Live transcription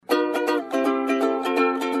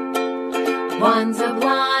One's a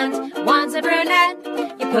blonde, one's a brunette.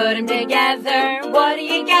 You put them together, what do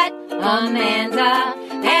you get? Amanda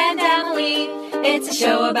and Emily. It's a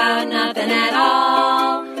show about nothing at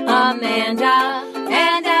all. Amanda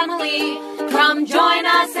and Emily. Come join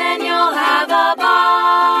us and you'll have a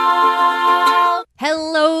ball.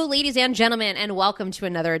 Hello, ladies and gentlemen, and welcome to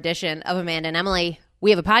another edition of Amanda and Emily.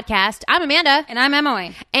 We have a podcast. I'm Amanda. And I'm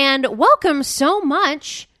Emily. And welcome so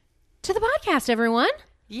much to the podcast, everyone.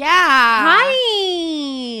 Yeah.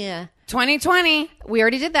 Hi. 2020. We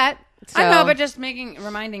already did that. So I know, but just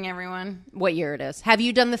reminding everyone. what year it is. Have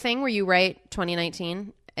you done the thing where you write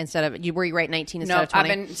 2019 instead of, where you write 19 instead No, of 20?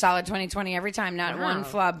 I've been solid 2020 every time, not one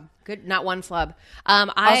flub. Good, not one flub.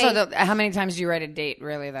 Also, how many times do you write a date,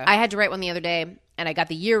 really, though? I had to write one the other day, and I got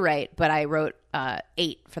the year right, but I wrote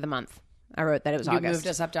 8 for the month. I wrote that it was you August. moved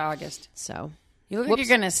us up to August. So, You look like you're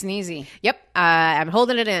going to sneezy. yep, I'm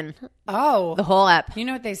holding it in. Oh. The whole app. You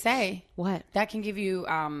know what they say? What? That can give you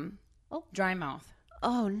dry mouth.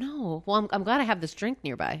 Oh, no. Well, I'm glad I have this drink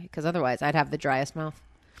nearby, because otherwise I'd have the driest mouth.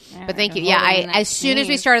 Yeah, But thank you. hold Yeah, it in that as soon as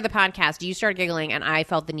we sneeze. started the podcast, you started giggling, and I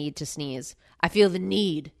felt the need to sneeze. I feel the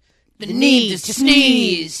need. The need to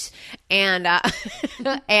sneeze. And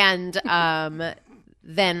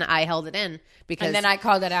then I held it in because And then I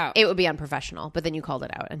called it out. it would be unprofessional. But then you called it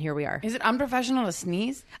out, and here we are. Is it unprofessional to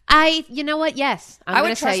sneeze? You know what? Yes, I'm I gonna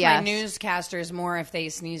would trust say my yes. newscasters more if they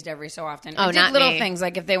sneezed every so often. Oh, Or did not little me. things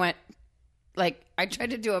like if they went, like I tried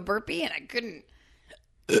to do a burpee and I couldn't.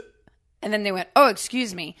 And then they went, oh,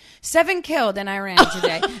 excuse me. 7 killed in Iran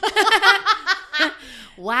today.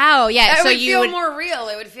 Wow. Yeah. It so would you feel would more real.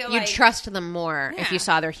 It would feel you'd like trust them more if Yeah. you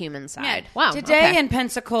saw their human side. Yeah. Wow. Today okay. in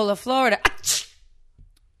Pensacola, Florida,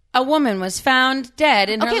 a woman was found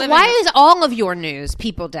dead in her Okay, living why room. is all of your news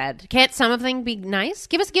people dead? Can't some of them be nice?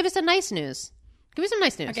 Give us a nice news. Give us some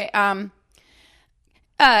nice news. Okay.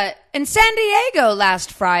 In San Diego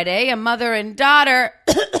last Friday, a mother and daughter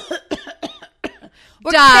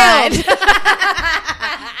were Died. killed.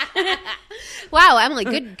 Wow, Emily,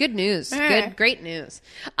 good news. Great news.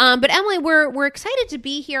 But Emily, we're excited to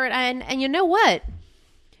be here, and you know what?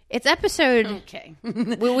 It's episode. Okay.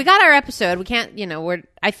 we got our episode. We can't.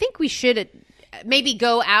 I think we should maybe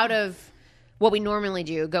go out of what we normally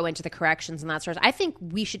do, go into the corrections and that sort of. I think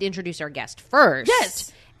we should introduce our guest first.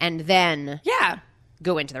 Yes. And then Yeah.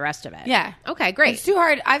 go into the rest of it. Yeah. Okay, great. It's too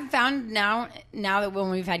hard. I've found now that when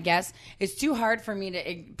we've had guests, it's too hard for me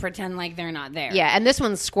to pretend like they're not there. Yeah, and this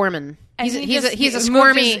one's squirming. And He's a moved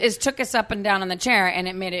squirmy. took us up and down on the chair, and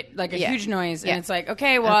it made it like a huge noise. Yeah. And it's like,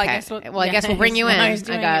 okay, well, I guess we'll bring you in. Now he's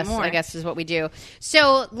doing it more. I guess is what we do.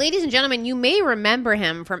 So, ladies and gentlemen, you may remember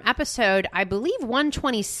him from episode, I believe,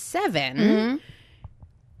 127. Mm-hmm.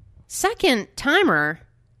 Second timer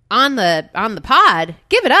on the pod.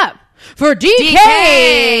 Give it up for DK.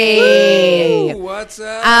 Ooh, what's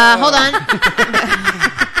up? Hold on.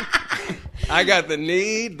 I got the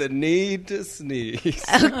need to sneeze.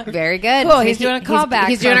 Very good. Cool, he's doing a callback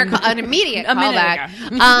He's doing from an immediate a minute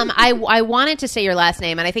callback. I wanted to say your last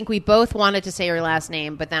name, and I think we both wanted to say your last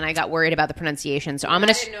name, but then I got worried about the pronunciation. So I'm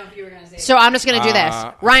gonna. I didn't know if you were going to say So I'm just gonna do this.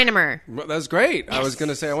 Reinemer. Well, that's great. I was going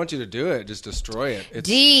to say, I want you to do it. Just destroy it. It's,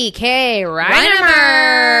 DK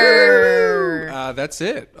Reinemer. that's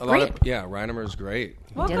it. Reinemer is great.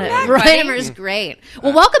 Welcome Did it. back, buddy. Reinemer's great.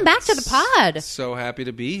 Well, welcome back to the pod. So happy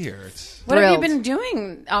to be here. It's What have you Thrilled. been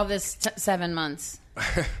doing all this 7 months?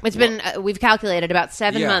 It's been we've calculated about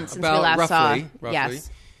 7 months since we about last roughly. saw. Yes.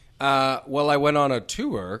 Well, I went on a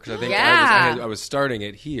tour because I think Yeah. I was starting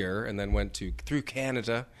it here and then went through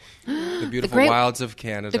Canada, the beautiful great- wilds of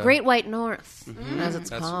Canada. The Great White North, as it's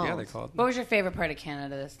That's, called. Yeah, they call it. What was your favorite part of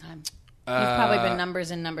Canada this time? You've probably been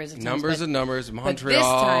numbers and numbers of times. Numbers but, and numbers. but this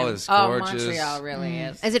Montreal time, is gorgeous. Montreal really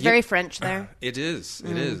is. Is it very French there? It is.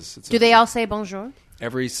 It is. It's Do they all say bonjour?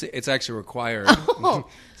 It's actually required. Oh.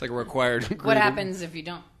 It's like a required. What greeting. happens if you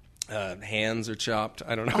don't? Hands are chopped.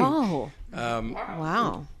 I don't know. Oh.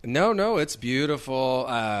 Wow. No, it's beautiful.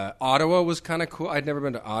 Ottawa was kind of cool. I'd never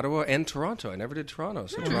been to Ottawa and Toronto. I never did Toronto,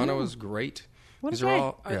 so Toronto was great. These okay. are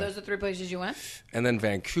all. Are yeah. those the 3 places you went? And then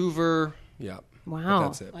Vancouver. Yeah. Wow. But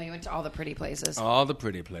that's it. Well, you went to all the pretty places. All the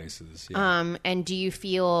pretty places. Yeah. And do you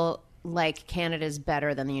feel like Canada's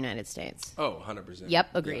better than the United States? Oh, 100%. Yep,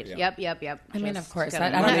 agreed. Yeah. Yep. I mean, Just of course.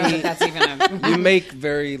 gotta- I don't know that that's even a... You make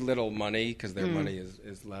very little money because Mm. their money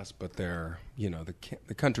is less, but their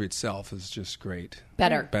the country itself is just great.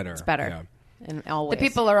 Better. Better. It's better. Yeah. In all ways. The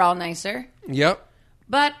people are all nicer. Yep.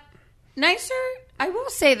 But nicer, I will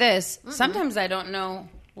say this. Sometimes I don't know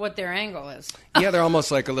what their angle is. Yeah, they're almost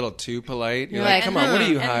like a little too polite. You're like, like, come on, what are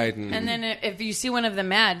you And- hiding? And then if you see one of them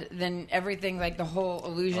mad, then everything, like the whole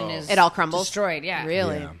illusion is It all crumbles? destroyed. Yeah,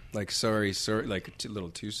 Really? yeah, like sorry, like a little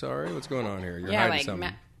too sorry. What's going on here? You're Yeah, hiding like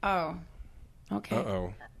something. okay.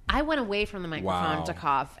 Uh-oh. I went away from the microphone Wow. to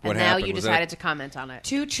cough, and What now happened? you Was decided that- to comment on it.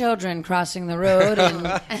 2 children crossing the road.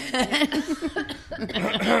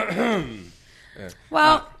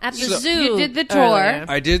 Well, At the you- zoo, you did the tour. earlier.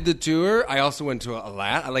 I did the tour. I also went to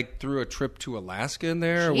Alaska. I threw a trip to Alaska in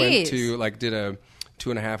there. Went Jeez. to did a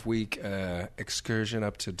 2.5 week excursion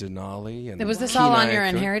up to Denali. And Was this all on Kenai your for-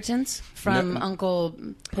 inheritance from No. Uncle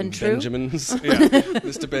Pentru? Benjamin's, yeah,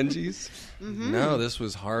 Mr. Benji's. No, this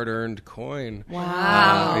was hard-earned coin.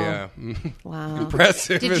 Wow. Yeah, Wow.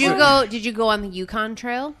 impressive. Did isn't you it? go? Did you go on the Yukon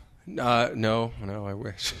Trail? No, I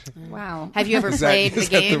wish. Wow. Have you ever Is that- played the is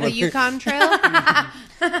that the game, the one- Yukon Trail? I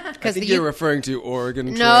Because think you're referring to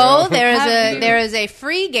Oregon no, Trail. there is a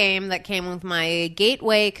free game that came with my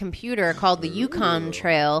Gateway computer called the Yukon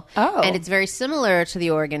Trail. Oh. And it's very similar to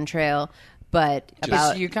the Oregon Trail, but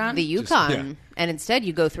about Yukon? the Yukon. yeah. And instead,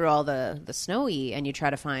 you go through all the snowy and you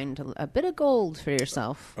try to find a bit of gold for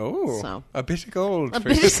yourself. Oh, So. a bit of gold. A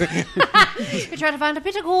bit you try to find a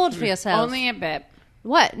bit of gold for yourself. Only a bit.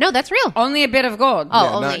 What? No, that's real. Only a bit of gold. Oh, Yeah,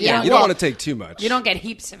 only not- yeah. You well, don't want to take too much. You don't get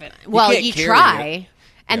heaps of it. Well, can't you carry try. it.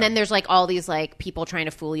 And Yeah. then there's like all these like people trying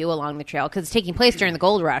to fool you along the trail because it's taking place during the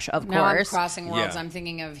gold rush, of Now I'm course. crossing worlds. Yeah. I'm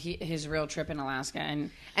thinking of his real trip in Alaska. And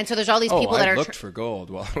And so there's all these Oh, people I that are. looked for gold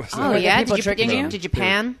while I was Oh there. yeah, people did you, tricking did you you? did you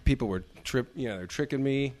pan? People were they're tricking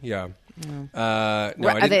me. Yeah. No, Are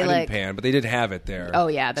I they didn't like- pan, but they did have it there. Oh,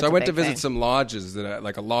 yeah, that's so I a went to big visit thing. some lodges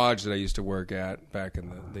like a lodge that I used to work at back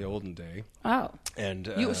in the olden day, oh, and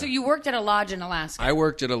so you worked at a lodge in Alaska. I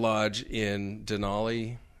worked at a lodge in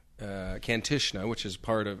Denali, Kantishna, which is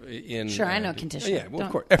part of in. Sure, I know Kantishna. Yeah, well, Don't-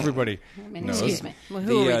 of course, everybody knows. excuse me. Well,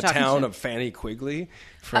 who are we The talking town to? of Fanny Quigley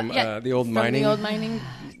from Yeah, the old from mining the old mining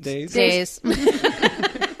days. Days.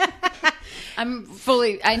 I'm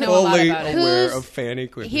I know a lot Fully about it. aware Who's- of Fanny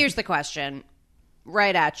Quigley. Here's the question,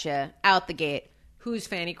 right at you, out the gate. Who's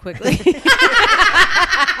Fanny Quigley?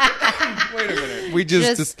 Wait a minute. We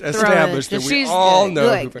just throw it. established that we She's all good. know.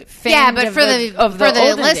 Good. Who Yeah, Famed but of for the of for the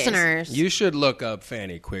olden days. listeners, You should look up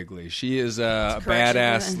Fanny Quigley. She is a correction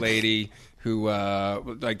badass for that. lady who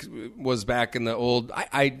was back in the old.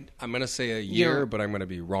 I'm going to say a year, Year. but I'm going to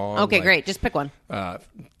be wrong. okay, like, great. Just pick one.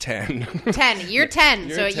 10. 10. You're 10.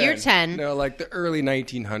 So at year 10. No, like the early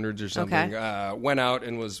 1900s or something. Okay. Went out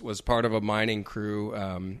and was part of a mining crew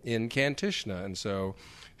in Kantishna, and so.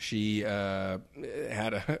 She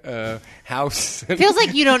had a house. Feels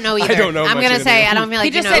like you don't know either. I don't know I'm much going to of say, anything. I don't feel like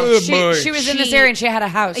He just you know. said Oh, boy. she was in this She- area and she had a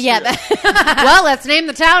house. Yeah. Well, let's name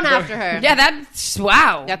the town after her. Yeah, that's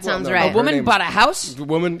wow. That sounds no, right. a her woman name- bought a house. The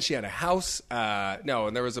woman, she had a house. No,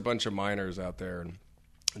 and there was a bunch of miners out there in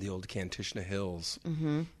the old Kantishna Hills.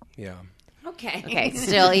 Mm-hmm. Yeah. Okay. Okay,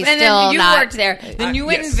 still, he's and still then you not. worked there. Then you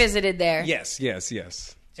went yes. and visited there. Yes.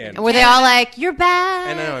 And Were they all like, "You're back"?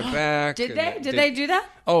 and now I'm back. Did and they? Did they do that?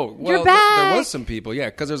 Oh, well, You're there back. was some people, yeah,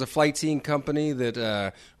 because there's a flight seeing company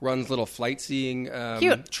that runs little flight seeing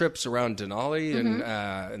Cute. trips around Denali,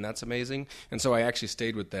 and that's amazing. And so I actually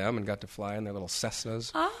stayed with them and got to fly in their little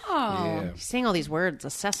Cessnas. Oh. Yeah, He's saying all these words. A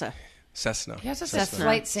Cessa. Cessna. You have to say Cessna.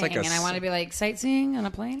 flight It's seeing, like a and I want to be like sightseeing on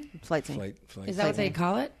a plane. Flight scene. Flight. Is that what they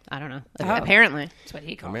call it? I don't know. Oh. Apparently. That's what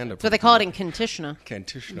he calls Amanda? That's what they call it in Kantishna.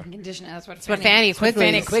 Kantishna. it. Condition. That's what. That's what Fanny Quigley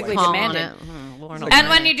Fanny Quigley call demanded. on it. Oh, Lord And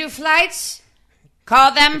when you do flights,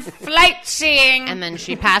 call them flight seeing. And then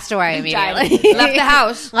she passed away Died. immediately. Left the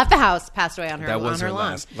house. Left the house. Passed away on her. That was on her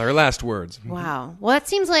lawn. her last words. Wow. Well, that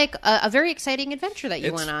seems like a very exciting adventure that you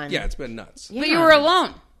It's- went on. Yeah, it's been nuts. But you were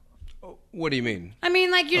alone. What do you mean? I mean,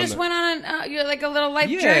 like you just the- went on you're like a little life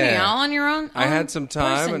Yeah. journey, all on your own. I had some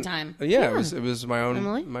time. person and- time. Yeah, it was my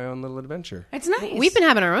Emily? own little adventure. It's nice. We've been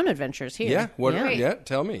having our own adventures here. Yeah. What? Yeah. Yeah.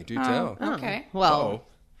 Tell me. Do tell. Okay. Well, Uh-oh.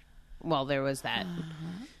 well, there was that.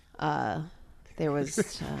 There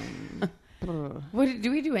was. What did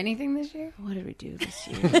we do anything this year? What did we do this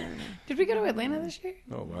year? Did we go to Atlanta this year?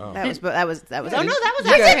 Oh wow. That was. Oh no, that was.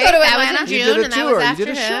 You after did go to that was Atlanta. in You June, did a and that tour. was You after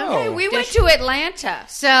did a him. show. Hey, we went to Atlanta,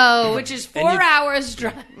 So, which is 4 hours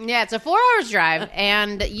drive. yeah, it's a 4 hours drive,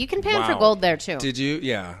 and you can pan for Wow. gold there too. Did you?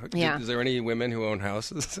 Yeah. Yeah. Is there any women who own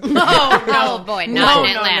houses? Oh boy, not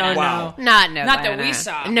in Atlanta. Wow. Not in Not that Atlanta. we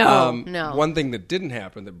saw. No, no. One thing that didn't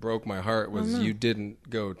happen that broke my heart was you didn't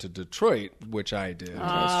go to Detroit, which I did.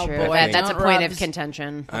 That's true. boy. That's a Don't point rubs. of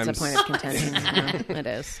contention. That's I'm a point of contention. Yeah, it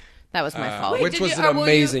is. That was my fault. Which did was you- an will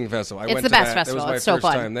amazing festival. I It's went the to best that. festival. It was my It's so first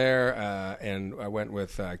fun. time there, and I went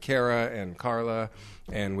with Kara and Carla,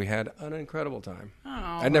 and we had an incredible time.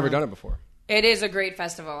 I'd never done it before. It is a great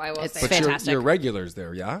festival, I will It's say. But fantastic. you're regulars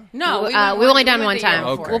there, yeah? No, we've only done one the year time.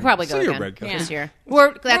 before. Okay. We'll probably So go you're again regular. this Yeah. year. That's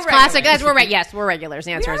We're classic. regulars. Yes, we're regulars.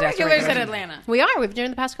 The answer We're is yes. We're regulars in regulars. Atlanta. We are. We've been doing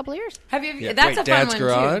the past couple of years. Have you? Yeah. That's Wait, a fun Dad's one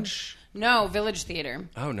Garage? too. No, Village Theater.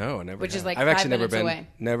 Oh no, I never. Which is have. like I've 5 actually minutes away.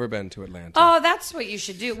 never been to Atlanta. Oh, that's what you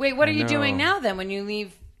should do. Wait, what are you know. doing now then when you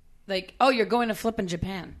leave? Like, oh, you're going to Flippin'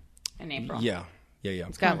 Japan in April. yeah.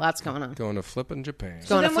 Got lots going on. Going to Flippin' Japan.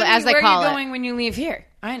 Going to Then as they where call are you it. going when you leave here?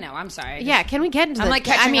 I know. I'm sorry. Yeah, can we get into I'm the, like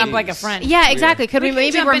catching up like a friend. Yeah, exactly. Could we can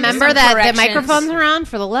maybe jump into remember some that the corrections. microphones are on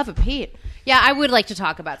for the love of Pete? Yeah, I would like to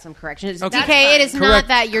talk about some corrections. Okay. DK, it is not Correct-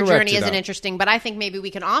 that your correct journey it isn't up. interesting, but I think maybe we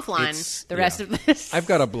can offline It's- the rest yeah. of this. I've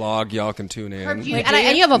got a blog. Y'all can tune in. and you have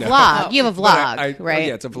a vlog. You have a But vlog, I- right?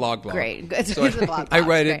 yeah, it's a vlog. Great. It's So a vlog. I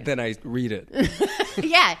write Great. it, then I read it.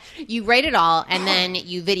 Yeah, you write it all, and then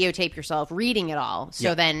you videotape yourself reading it all. So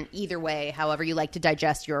Yeah. then, either way, however you like to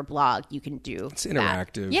digest your blog, you can do. It's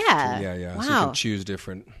interactive. Yeah. Yeah. Wow. So you can choose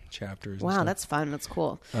different chapters. and Wow, stuff. that's fun. That's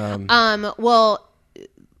cool. Well,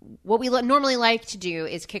 what we normally like to do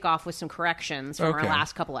is kick off with some corrections from our Okay.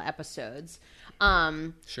 last couple of episodes.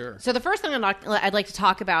 Sure. So the first thing I'd like to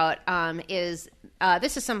talk about is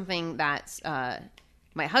this is something that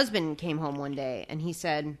my husband came home one day and he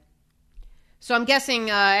said, "So I'm guessing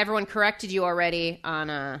everyone corrected you already on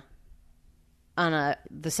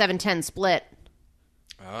the 7-10 split."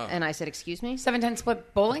 And I said, "Excuse me?" 7-10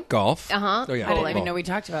 split bowling. Oh Golf. yeah. I didn't even Ball. know we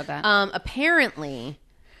talked about that. Apparently,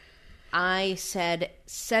 I said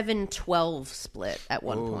 7-12 split at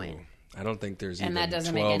one point. I don't think there's. And even that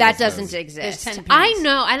doesn't make 12 any That of them. doesn't exist. There's 10 I pins.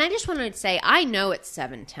 know, and I just wanted to say, I know it's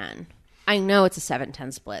 7-10. I know it's a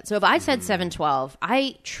 7-10 split. So if I said 7-12,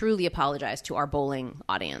 I truly apologize to our bowling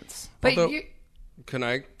audience. but Although- you, Can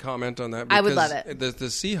I comment on that? I would Because love it. The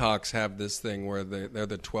Seahawks have this thing where they're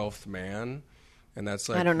the 12th man, and that's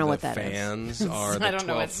like I don't know the what that is. fans are the I don't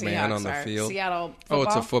know what 12th man on Seahawks the are. field. Seattle Oh,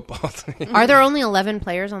 it's a football? football thing. Are there only 11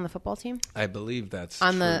 players on the football team? I believe that's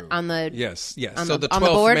On true. the Yes. on So the- the on the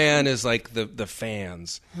 12th board? man is like the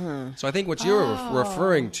fans. So I think what you were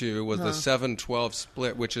referring to was the 7-12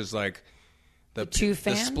 split, which is like the two the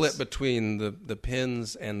fans? split between the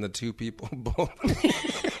pins and the two people bowling.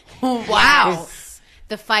 Wow.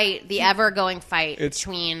 The fight, the ever-going fight It's-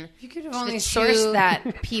 between you could have the only two sourced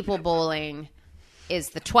that. people bowling is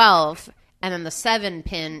the 12, and then the 7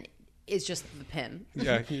 pin is just the pin.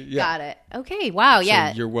 yeah. Got it. Okay. Wow. So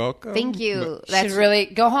Yeah. you're welcome. Thank you. Should really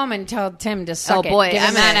go home and tell Tim to Oh suck boy, it. Give I'm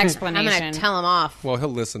him that gonna, explanation. I'm gonna tell him off. Well, he'll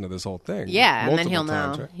listen to this whole thing. Yeah, and then he'll multiple know.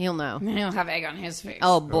 times, right? He'll know. He'll have egg on his face.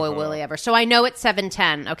 Oh boy, will he ever? So I know it's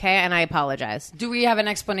 7-10. Okay, and I apologize. Do we have an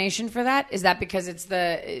explanation for that? Is that because it's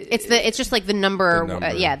It's just like the number. The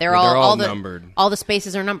number. Yeah, they're Well, they're all the numbered. All the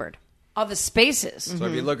spaces are numbered. all the spaces? So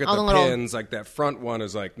if you look at All the the little- pins, like that front one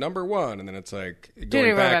is like number 1, and then it's like do,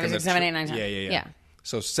 going back. five, and six, the 7, 8, 9, 10. Yeah. Yeah.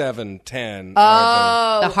 So 7-10.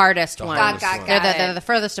 Oh, The hardest one. hardest one. They're the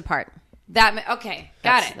furthest apart. okay,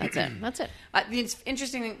 got it. That's it. That's it. It's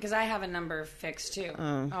interesting because I have a number fixed too.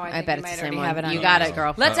 I think bet you it's might the same already one. have it on You got yours. it,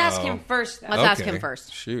 girl. Let's ask him first. Though. Let's ask him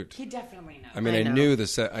first. Shoot. He definitely knows. I mean, I I know. knew the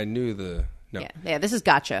set. I knew the. No. Yeah. This is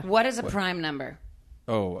gotcha. What is a prime number?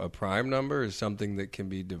 Oh, a prime number is something that can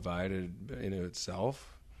be divided into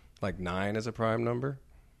itself. Like 9 is a prime number.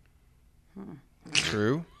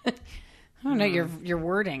 True. I don't know. Your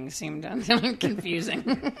wording seemed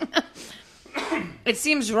confusing. It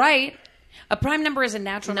seems right. A prime number is a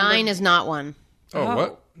natural 9 number. is not one. Oh,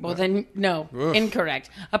 what? Well, then, no. Ugh. Incorrect.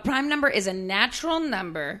 A prime number is a natural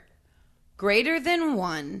number greater than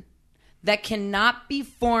 1 that cannot be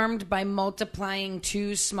formed by multiplying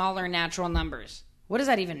two smaller natural numbers. What does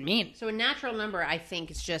that even mean? So a natural number, I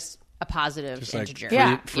think, is just a positive Just like integer. free,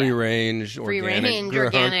 Yeah. free range, Free organic range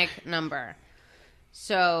growth. organic number.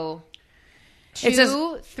 So It says-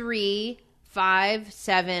 2, 3, 5,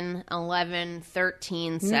 7, 11,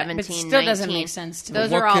 13, 17, but still 19. doesn't make sense to me.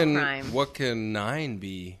 Those What are all can, prime. What can 9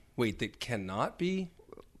 be? Wait, that cannot be?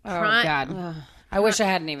 Oh, Prime- God. I wish I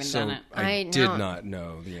hadn't even So done it. I I did know. not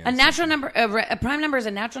know the answer. A natural number, a prime number is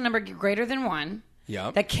a natural number greater than 1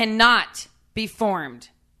 Yep. that cannot be formed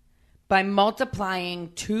by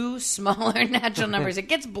multiplying two smaller natural numbers. It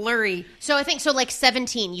gets blurry. So I think so. Like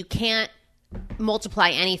 17, you can't multiply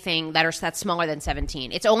anything that's smaller than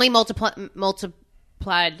 17. It's only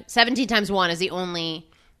multiplied 17 times 1 is the only.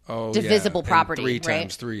 Oh, divisible yeah. property, And 3 right?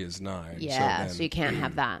 times 3 is 9. Yeah, So, so you can't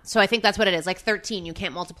have that. So I think that's what it is. Like 13, you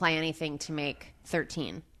can't multiply anything to make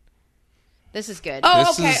 13. This is good. Oh,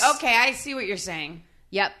 This okay, is- okay. I see what you're saying.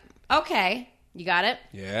 Yep. Okay. You got it?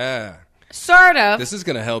 yeah. Sort of. This is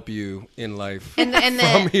going to help you in life And from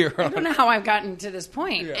the, here I on. don't know how I've gotten to this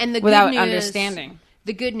point. and the without good news, understanding.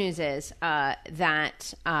 The good news is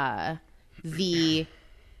that we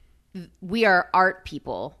are art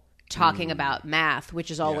people talking about math, which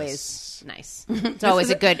is always nice. It's always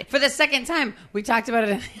a good. For the second time, we talked about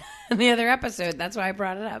it in the other episode. That's why I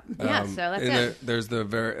brought it up. Yeah, so that's it. There's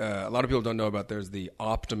the a lot of people don't know about. There's the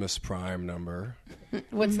Optimus Prime number.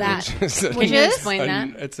 What's that? Which Can you is? explain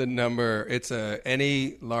that? It's a number. It's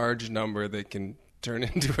any large number that can turn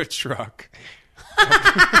into a truck.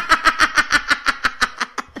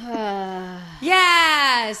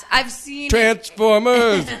 Yes, I've seen it.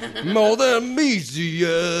 Transformers, Molder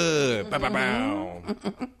Media. Bow, bow, bow.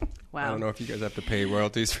 Wow. I don't know if you guys have to pay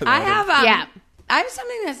royalties for that. I have Yeah. I have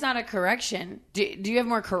something that's not a correction. Do you have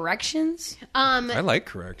more corrections? I like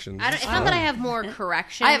corrections. It's not that I have more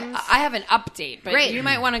corrections. I have an update, but Great. you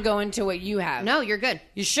might want to go into what you have. No, you're good.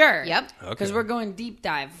 You sure? Yep. Because Okay. we're going deep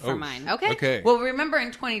dive for Oh, mine. Okay. Okay. Well, remember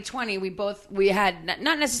in 2020 we had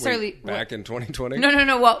not necessarily Back in 2020?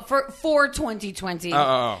 No. Well, for 2020,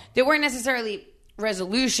 Oh. there weren't necessarily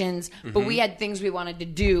resolutions, but we had things we wanted to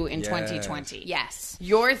do in 2020. Yes.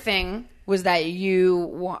 Your thing was that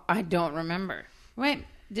I don't remember. Wait,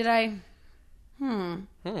 did I? I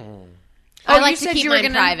Oh, like you to said keep you were mine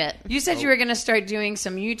gonna, private. You said you were going to start doing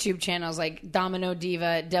some YouTube channels like Domino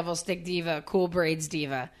Diva, Devil Stick Diva, Cool Braids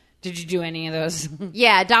Diva. Did you do any of those?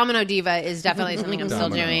 Yeah, Domino Diva is definitely something I'm still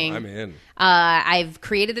Domino, doing. I'm in. I've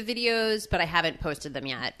created the videos, but I haven't posted them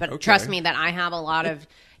yet. But Okay. trust me that I have a lot of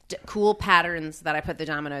cool patterns that I put the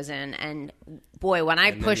dominoes in. And boy, when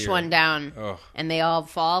I then push you're- one down oh. and they all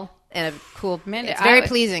fall in a cool, Man, it's very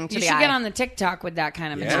pleasing to you the should eye. get on the TikTok with that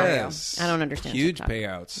kind of material. Yes. I don't understand Huge TikTok.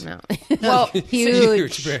 payouts. No. Well,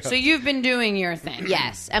 Huge. payouts. so you've been doing your thing.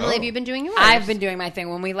 Yes. Emily, have you been doing yours? I've been doing my thing.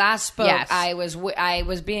 When we last spoke, Yes. I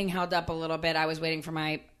was being held up a little bit. I was waiting for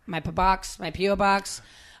my PO box.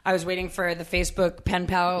 I was waiting for the Facebook pen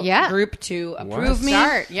pal Yeah. group to approve me.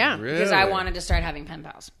 Start, yeah. Because I Really? wanted to start having pen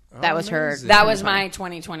pals. That was her. Amazing. That was my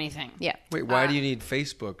 2020 thing. Yeah. Wait, why do you need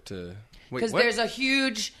Facebook to... Wait, Because what? there's a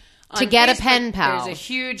huge... To on get a Facebook, pen pal. There's a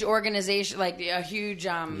huge organization, like a huge,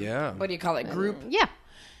 Yeah. what do you call it, group? Yeah.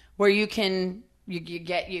 Where you can... You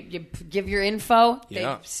give your info,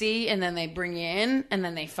 Yeah. they see, and then they bring you in, and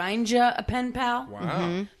then they find you a pen pal.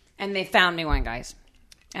 Wow. And they found me one, guys.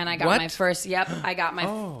 And I got What? my first. Yep, I got my.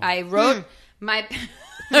 Oh. I wrote my.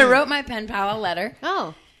 I wrote my pen pal a letter,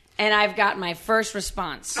 Oh. and I've got my first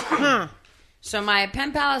response. So my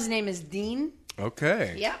pen pal's name is Dean.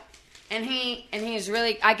 Okay. Yep. And he's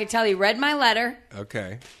really. I could tell he read my letter,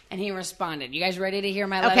 Okay. and he responded. You guys ready to hear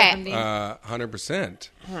my letter Okay. from Dean? 100%.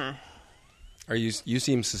 Are you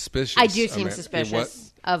seem suspicious? I do seem mean,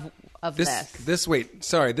 suspicious of this. This wait,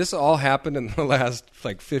 sorry, this all happened in the last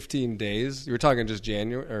like 15 days. You were talking just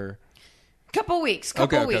January or Couple weeks.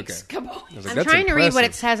 Okay. Couple. I was like, I'm that's trying to read what it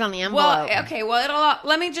impressive. says on the Well, envelope. okay. Well, it'll.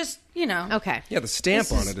 Let me just. Okay. Yeah, the stamp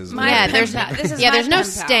This on is it is my Yeah, pen there's pal. This is yeah, my there's no pen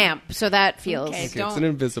pal. stamp, so that feels. Okay. it's Don't- an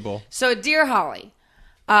invisible. So, dear Holly,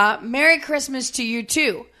 Merry Christmas to you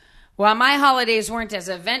too. While my holidays weren't as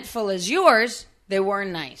eventful as yours, they were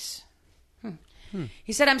nice.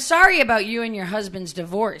 He said, "I'm sorry about you and your husband's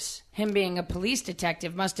divorce. Him being a police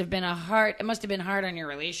detective must have been hard on your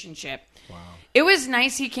relationship. Wow. It was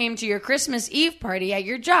nice he came to your Christmas Eve party at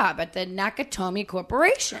your job at the Nakatomi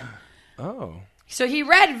Corporation." Oh. So he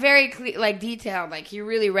read very detailed, like he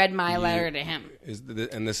really read my letter to him.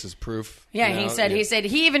 And this is proof. Yeah, now? he said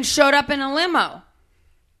he even showed up in a limo.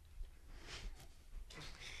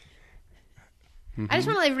 I just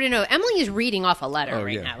want to let everybody know Emily is reading off a letter Oh,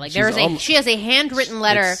 right yeah. now. Like She's she has a handwritten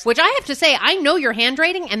letter, It's- which I have to say I know your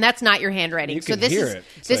handwriting, and that's not your handwriting. You So can this hear is it.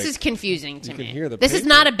 It's this like- is confusing to you me. can hear the This is paper.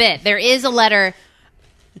 not a bit. There is a letter,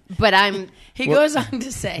 but I'm. He goes on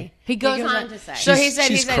to say. He goes on to say. So he said.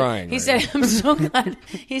 She's crying He right said, "I'm so glad."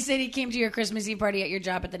 He said he came to your Christmas Eve party at your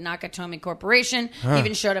job at the Nakatomi Corporation. He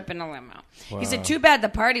even showed up in a limo. He said, "Too bad the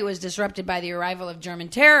party was disrupted by the arrival of German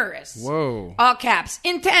terrorists." Whoa. All caps.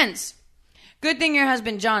 Intense. Good thing your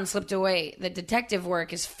husband John slipped away. The detective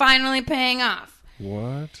work is finally paying off.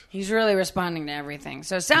 What? He's really responding to everything.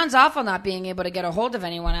 So it sounds awful not being able to get a hold of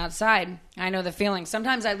anyone outside. I know the feeling.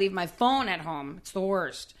 Sometimes I leave my phone at home. It's the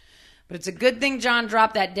worst. But it's a good thing John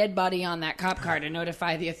dropped that dead body on that cop car to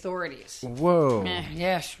notify the authorities. Whoa.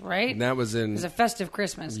 Yes, right? And that was in It was a festive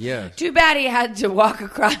Christmas. Yeah. Too bad he had to walk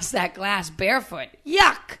across that glass barefoot.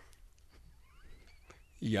 Yuck.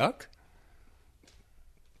 Yuck.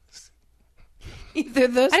 Either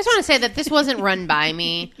those. I just want to say that this wasn't run by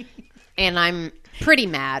me, and I'm pretty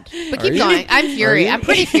mad. But keep you? going. I'm Are furious. you? I'm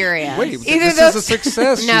pretty furious. Wait, Either this those- is a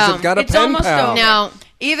success. No, She's got a it's pen almost pal. over. No.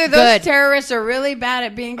 Either those Good. terrorists are really bad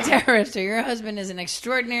at being terrorists, or your husband is an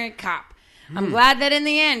extraordinary cop. I'm glad that in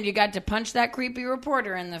the end you got to punch that creepy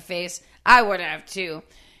reporter in the face. I would have too.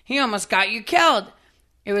 He almost got you killed.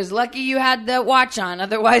 It was lucky you had the watch on.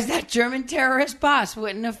 Otherwise, that German terrorist boss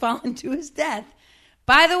wouldn't have fallen to his death.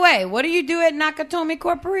 By the way, what do you do at Nakatomi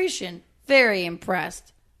Corporation? Very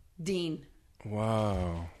impressed. Dean.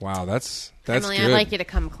 Wow. That's Emily, good. I'd like you to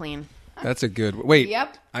come clean. That's a good. Wait.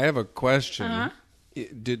 Yep. I have a question.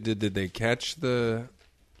 Did they catch the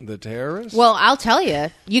terrorist? Well, I'll tell you.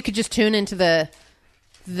 You could just tune into the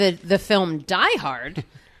film Die Hard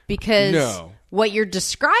because No. what you're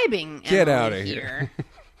describing Get Emily, outta here.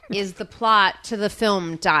 is the plot to the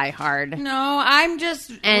film Die Hard. No, I'm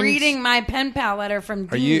just And- reading my pen pal letter from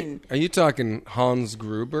Are Dean. you talking Hans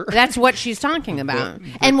Gruber? That's what she's talking about.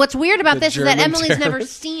 And what's weird about the this is that German Emily's never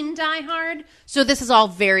terrorist? seen Die Hard, so this is all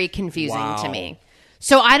very confusing Wow. to me.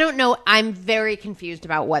 So I don't know. I'm very confused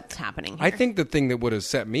about what's happening here. I think the thing that would have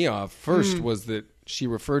set me off first was that she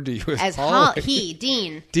referred to you as as Holly.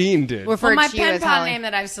 Dean, Dean did. referred Well, my to you pen as pal Holly. name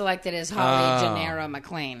that I've selected is Holly Gennaro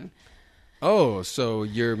McLean. Oh, so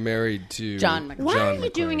you're married to John McClane. Why are you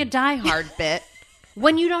doing a Die Hard bit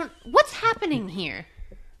when you don't? What's happening here?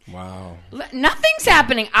 Wow. Nothing's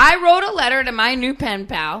happening. I wrote a letter to my new pen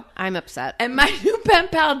pal, I'm upset. and my new pen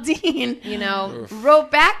pal, Dean, You know, wrote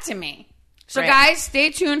back to me. So, Right. guys, stay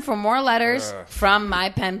tuned for more letters from my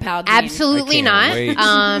pen pal, Dean. absolutely I not. can't wait.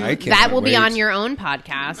 I can't That will be wait. on your own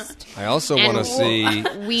podcast. I also And want to see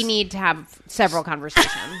we need to have several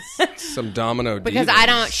conversations some Domino because Divas. I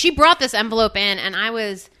don't. She brought this envelope in, and I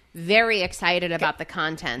was very excited about the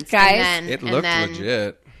contents. Guys, and then, It and looked then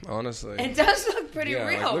legit, honestly. It does look pretty yeah,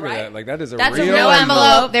 real, like, look right? at that. Like that is a That's a real real no envelope.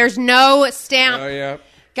 envelope. There's no stamp. Oh yeah.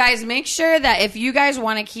 Guys, make sure that if you guys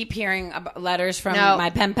want to keep hearing about letters from No.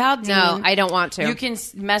 my pen pal, Dean, No, I don't want to. You can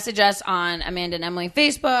message us on Amanda and Emily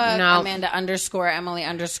Facebook, No. Amanda _ Emily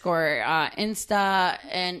 _ Insta,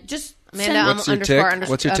 and just Amanda send- What's your underscore tick?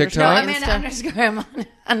 What's your underscore TikTok? Amanda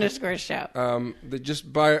Insta. _ show.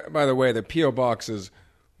 Just by the way, the PO box is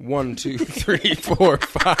 1, 2, 3, 4,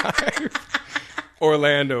 5.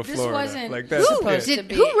 Orlando, This Florida. wasn't Like that's supposed it. to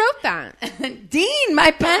be. Who wrote that? Dean,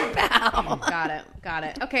 my pen pal. Got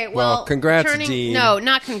it. Okay, Well, congrats, turning, Dean. No,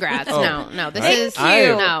 not congrats. Oh. No. This Thank is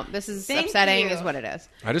you. no. This is Thank upsetting. you. Is what it is.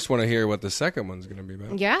 I just want to hear what the second one's going to be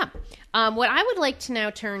about. Yeah. What I would like to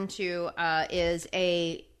now turn to is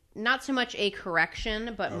a not so much a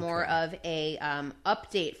correction, but more of a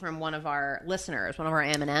update from one of our listeners. One of our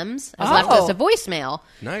M&Ms has left us a voicemail.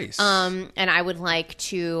 Nice. And I would like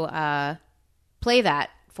to play that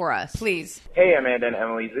for us. Please. Hey, Amanda and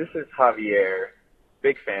Emily. This is Javier.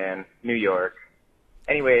 Big fan, New York.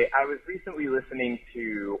 Anyway, I was recently listening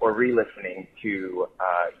to, or re-listening to,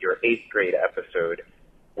 your 8th grade episode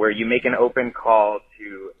where you make an open call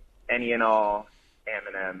to any and all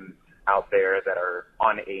M&Ms out there that are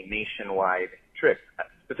on a nationwide trip,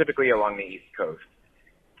 specifically along the East Coast,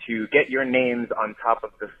 to get your names on top of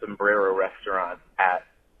the Sombrero restaurant at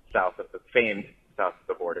famed south of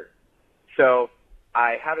the border. So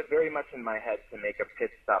I have it very much in my head to make a pit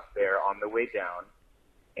stop there on the way down.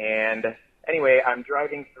 And anyway, I'm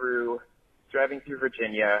driving through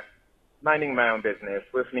Virginia, minding my own business,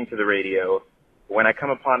 listening to the radio, when I come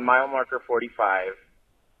upon mile marker 45,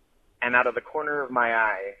 and out of the corner of my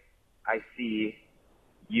eye, I see,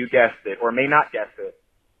 you guessed it, or may not guess it,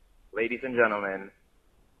 ladies and gentlemen,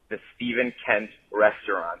 the Stephen Kent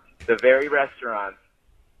restaurant, the very restaurant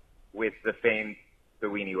with the famed the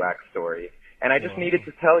Weenie Wax story. And I just needed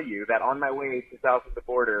to tell you that on my way to south of the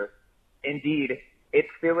border, indeed, it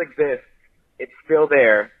still exists. It's still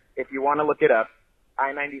there. If you want to look it up,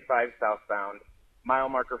 I-95 southbound, mile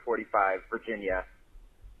marker 45, Virginia,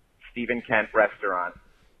 Stephen Kent restaurant.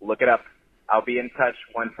 Look it up. I'll be in touch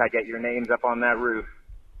once I get your names up on that roof.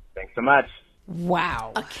 Thanks so much.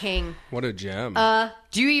 Wow. A king. What a gem.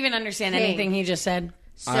 Do you even understand King. anything he just said?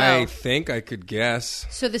 So, I think I could guess.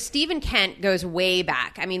 so the Stephen Kent goes way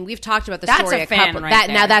back. I mean, we've talked about the That's story a fan couple. right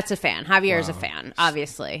Now there. that's a fan. Javier is a fan,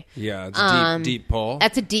 obviously. Yeah, it's a deep pull.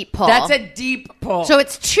 That's a deep pull. That's a deep pull. So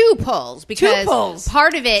it's 2 pulls because pulls.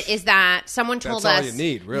 part of it is that someone told That's all us you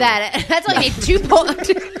need, really. that that's all you need. 2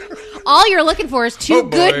 pulls. All you're looking for is two Oh,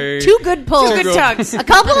 boy. good pulls, Two good tugs. a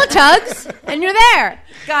couple of tugs, and you're there.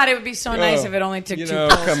 God, it would be so nice if it only took you 2 know,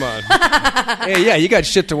 pulls. come on. Hey, yeah, you got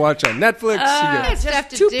shit to watch on Netflix. You got- It's Stuff just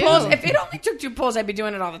to 2 do. pulls. If it only took 2 pulls, I'd be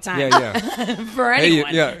doing it all the time. yeah. For Hey,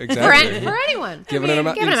 anyone. yeah, For, exactly. for anyone, Giving them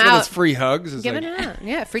out. giving them Instead out, it's free hugs. It's giving like, it out.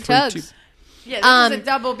 Yeah, free free tugs. two- Yeah, this is a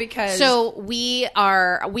double because... So we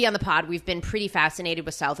on the pod, we've been pretty fascinated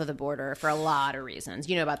with south of the border for a lot of reasons.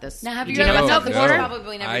 You know about this. Now, have Do you you know ever about south south of of the the border? border?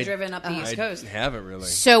 Probably never driven up the East Coast. I haven't really.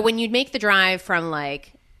 So when you make the drive from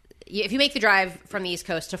if you make the drive from the East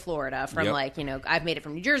Coast to Florida, from Yep. I've made it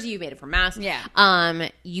from New Jersey, you made it from Mass. Yeah.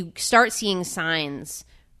 You start seeing signs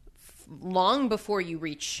long before you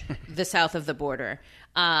reach the south of the border.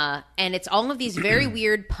 And it's all of these very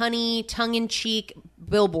weird, punny, tongue-in-cheek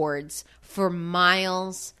billboards for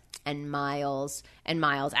miles and miles and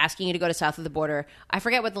miles, asking you to go to south of the border. I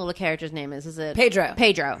forget what the little character's name is. Is it Pedro?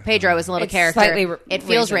 Pedro is a little It's character. slightly It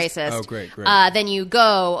feels racist. racist. Oh, great. Then you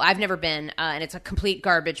go. I've never been, and it's a complete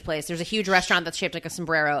garbage place. There's a huge restaurant that's shaped like a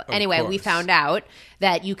sombrero. Anyway, we course. found out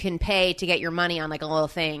that you can pay to get your money on like a little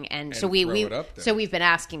thing, and so throw it up there. so we've been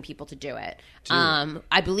asking people to do it.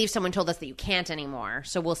 I believe someone told us that you can't anymore,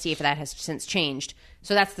 so we'll see if that has since changed.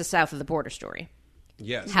 So that's the south of the border story.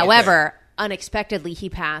 Yes. However, unexpectedly, he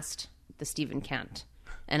passed the Stephen Kent.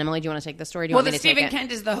 And Emily, do you want to take the story? Do you Well, want the me to take Stephen it?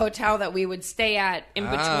 Kent is the hotel that we would stay at in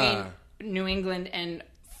between New England and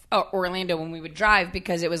Orlando when we would drive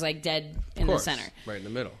because it was like dead in the center Right in the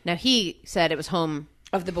middle. Now, he said it was home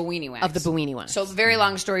of the Bowini Wax. of the Bowini Wax. So, very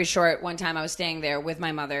long story short, one time I was staying there with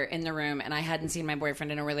my mother in the room, and I hadn't seen my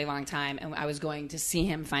boyfriend in a really long time, and I was going to see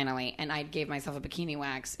him finally, and I gave myself a bikini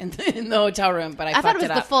wax in the hotel room, but I I thought fucked it was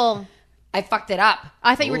it the up. full... I fucked it up.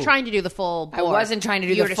 I thought you were trying to do the full I bore. wasn't trying to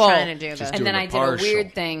do You the were just full. trying to do the... Just And then doing I the did a partial.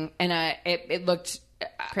 weird thing, and it looked...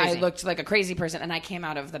 Crazy. I looked like a crazy person, and I came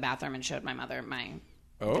out of the bathroom and showed my mother my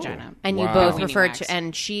vagina. And you Wow. both Bowini referred wax. to...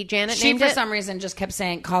 And Janet She, named for it? some reason, just kept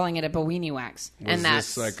calling it a Bowini Wax. Was and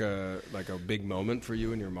this that's... like a big moment for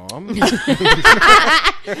you and your mom?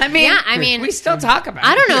 I mean, Yeah, I mean... we still talk about it.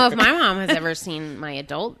 I don't know if my mom has ever seen my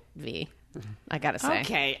adult V. I gotta say.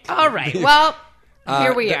 Okay. All right. Well,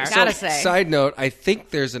 here we are. Gotta say. Side note: I think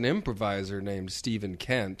there's an improviser named Stephen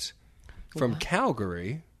Kent from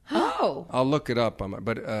Calgary. Oh. I'll look it up.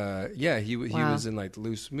 But yeah, he Wow. was in like the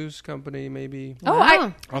Loose Moose Company, maybe. Oh,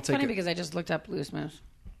 Wow. I'll take funny it. because I just looked up Loose Moose.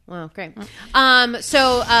 Well, great. So,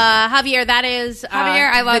 Javier, that is... Javier,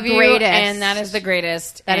 I love the you, greatest. and that is the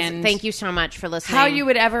greatest. That is- and thank you so much for listening. How you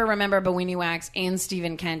would ever remember Bowini Wax and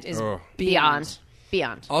Stephen Kent is beyond.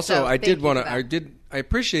 Beyond. Also, So, I thank did you want for to. that. I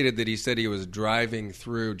appreciated that he said he was driving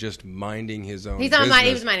through, just minding his own. He's not business.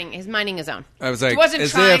 He was minding his own. I was like, He wasn't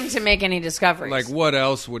as trying if, to make any discoveries. Like, what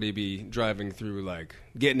else would he be driving through? Like,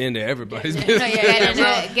 getting into everybody's No, business. yeah, getting I into-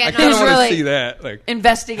 kind getting of want really- to see that. Like,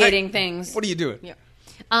 investigating things. what are you doing? Yeah.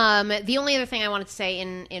 The only other thing I wanted to say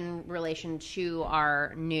in relation to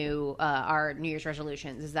our New Year's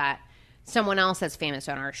resolutions is that someone else that's famous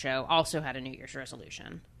on our show also had a New Year's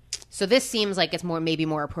resolution. So this seems like it's maybe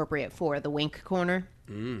more appropriate for the Wink Corner.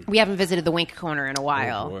 We haven't visited the Wink Corner in a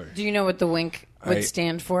while. Oh, boy. Do you know what the wink would I-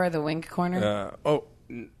 stand for? The Wink Corner?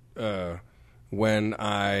 When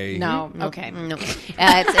I no. Okay. No,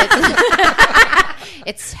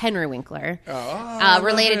 it's Henry Winkler.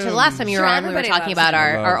 Related to the last time you were Sure, on, we were everybody talking loves about him. our,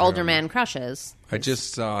 I our love older him. man crushes. I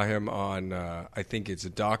just saw him on. I think it's a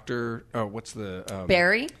Doctor. Oh, what's the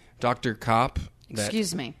Barry? Dr. Cop? That,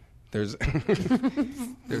 Excuse me. There's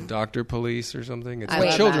they're Doctor Police or something. It's I like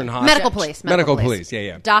love Children that. Hospital. Medical Police. Medical Police.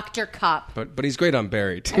 Yeah. Dr. Cop. But he's great on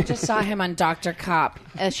Barry too. I just saw him on Dr. Cop.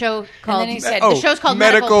 A show called. then he said- the show's called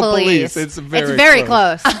Medical, Medical Police. Police. It's very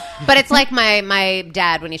close. But it's like my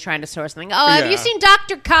dad when he's trying to source something. Oh, have Yeah. you seen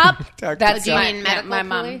Dr. Cop? That's Do you my, mean Medical my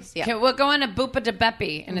mom. Police? Yeah. Okay, we'll go on a Bupa de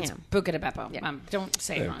Beppi, and it's Yeah. Buca de Beppo. Don't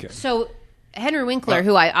say it wrong. Okay. So Henry Winkler,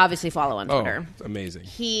 who I obviously follow on Oh, Twitter, amazing.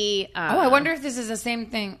 he. Oh, I wonder if this is the same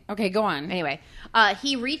thing. Okay, go on. Anyway,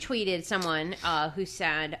 he retweeted someone who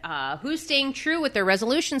said, "Who's staying true with their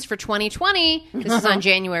resolutions for 2020?" This is on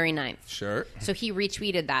January 9th. Sure. So he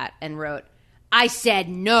retweeted that and wrote, "I said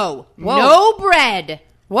no, Whoa. no bread.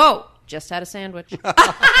 Whoa. Just had a sandwich."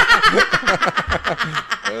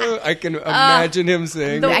 I can imagine him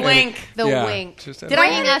saying the that. wink. The Yeah, wink. just had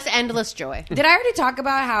Bringing a- us endless joy. Did I already talk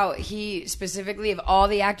about how he specifically, of all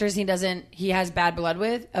the actors he has bad blood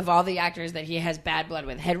with, of all the actors that he has bad blood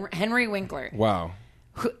with, Henry Winkler, Wow.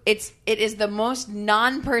 it is the most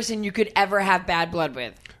non-person you could ever have bad blood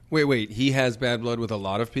with. Wait. He has bad blood with a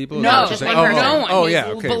lot of people? Is No, that what just you're one saying? person. no one. Oh, He's yeah.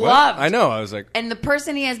 Okay. what? beloved. I know. I was like, And the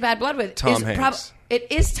person he has bad blood with Tom is Hanks. It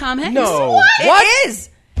is Tom Hanks. No. What? What? It is.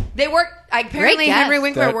 They work. Apparently, guess. Henry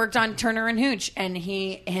Winkler That- worked on Turner and Hooch, and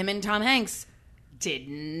him and Tom Hanks did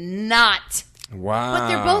not. wow. But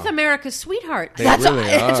they're both America's sweethearts. They That's really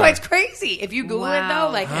that's are. why it's crazy. If you Google it Wow.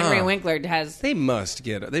 though, like Henry Winkler has, They must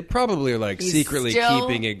get it. They probably are like he's secretly still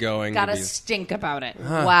keeping it going. Got a with these- stink about it.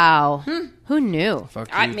 Wow. Who knew? Fuck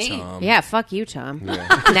I- you, me. Tom. Yeah, fuck you, Tom.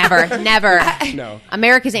 Never. No.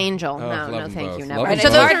 America's Angel. love no, them thank both. you. Love Never. them So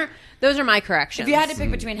both. those are my corrections. If you had to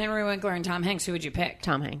pick between Henry Winkler and Tom Hanks, who would you pick?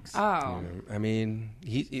 Tom Hanks. Oh, I mean,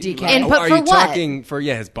 DK. And but are for you what? talking for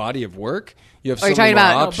his body of work? You have Are you so many talking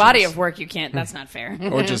more about- no, options. body of work you can't. That's not fair.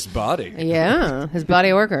 or just body? Yeah, his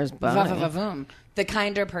body worker is body. Va-va-va-voom. The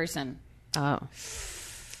kinder person. Oh,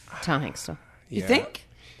 Tom Hanks. Still. You Yeah. think?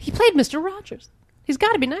 He played Mr. Rogers. He's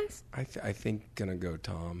got to be nice. I think gonna go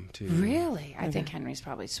Tom too. Really? I think Henry's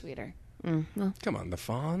probably sweeter. Come on, the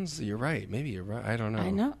Fonz. You're right. Maybe you're right. I don't know.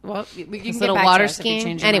 I know. Well, you can His get little back water to us if you skiing.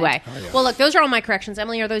 change your Anyway, mind. well, look, those are all my corrections.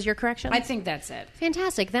 Emily, are those your corrections? I think that's it.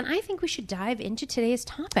 Fantastic. Then I think we should dive into today's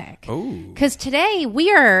topic. Oh. Because today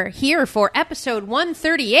we are here for episode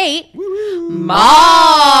 138.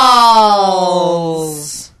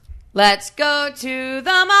 Malls. Let's go to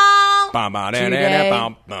the mall. Today.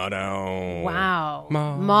 Wow.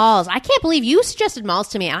 Malls. Malls. I can't believe you suggested malls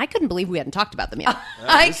to me, and I couldn't believe we hadn't talked about them yet.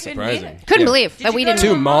 I is couldn't surprising. either. Couldn't Yeah. believe that we you go didn't. to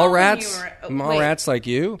Two a mall mall when rats. you were- Mall wait. rats like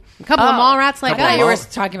you. A couple of mall rats like I thought you that. were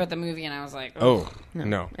talking about the movie, and I was like, Oh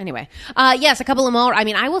no. Anyway, yes, a couple of mall. I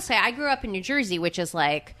mean, I will say I grew up in New Jersey, which is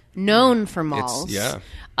like known for malls. yeah.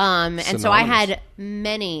 And so I Synonymous. had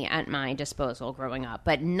many at my disposal growing up,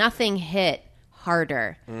 but nothing hit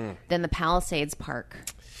harder than the Palisades Park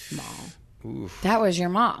Mall. that was your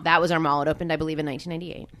mom. That was our mall. It opened, I believe, in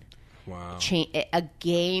 1998. Wow. A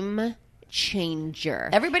game changer.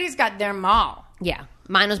 Everybody's got their mall. Yeah,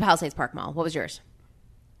 mine was Palisades Park Mall. What was yours?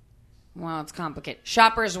 Well, it's complicated.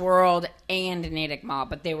 Shoppers World and Natick Mall,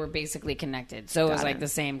 but they were basically connected. So it was like the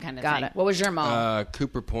same kind of Got thing. it. What was your mall?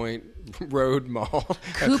 Cooper Point Road Mall.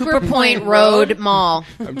 Cooper Point Road Mall.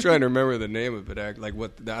 I'm trying to remember the name of it. Like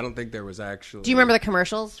what? I don't think there was actually. Do you remember the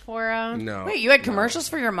commercials for? No. Wait, you had commercials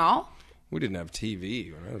for your mall? We didn't have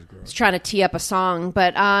TV when I was growing up. Trying to tee up a song,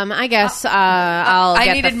 but I guess I'll I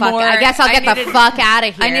get needed the fuck. more- I guess I'll I get the needed- fuck out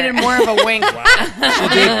of here. I needed more of a wink.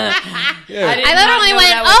 Yeah. I did I not literally know went,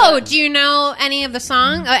 that was "Oh, a- do you know any of the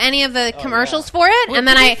song, any of the commercials for it?" Well, and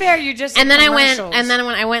then to be I, fair, you just said and then I went, commercials. and then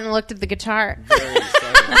when I went and looked at the guitar, Very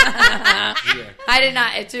exciting. I did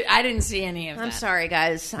not. I didn't see any of that. I'm sorry,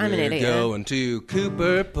 guys, I'm an We're idiot. going to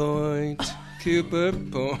Cooper Point. Cooper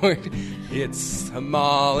Point. It's a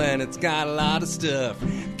mall and it's got a lot of stuff.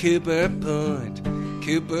 Cooper Point.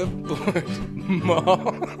 Cooper Point Mall.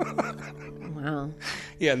 Wow.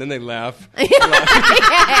 Yeah, and then they laugh. yeah.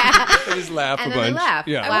 They just laugh And a then they bunch. laugh.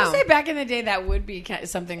 Yeah. I Wow. will say back in the day that would be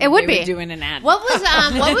something that It would they be. would do in an ad. What was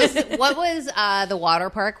the water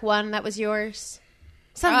park one that was yours?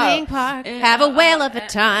 Something park. Have a whale of a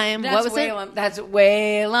time. That's What was Whalum, That's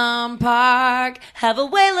Whalum Park. Have a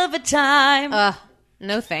whale of a time. it?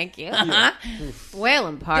 No, thank you.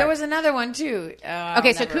 Whalen Park. There was another one too.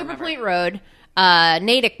 Okay, so Cooper Point Road,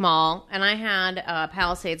 Natick Mall, and I had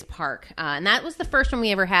Palisades Park, and that was the first one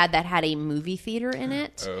we ever had that had a movie theater in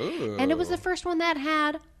it. Oh. And it was the first one that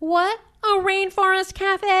had what? A Rainforest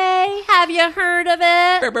Cafe. Have you heard of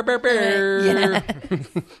it? Brr, brr, brr.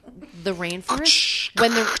 The rainforest.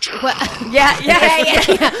 When the Yeah.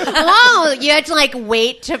 oh, you had to like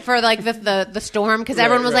wait for like the storm because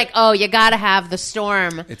everyone was right. like, oh, you got to have the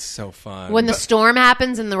storm. It's so fun. When the storm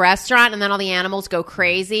happens in the restaurant and then all the animals go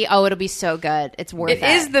crazy, oh, it'll be so good. It's worth it. It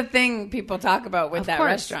is the thing people talk about with that course.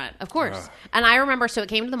 restaurant. Of course. And I remember, so it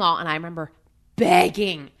came to the mall, and I remember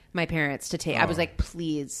begging my parents to take. I was like,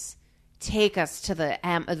 please take us to the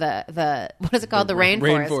what is it called? The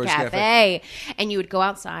Rainforest, Rainforest Cafe. And you would go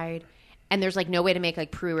outside. And there's like no way to make like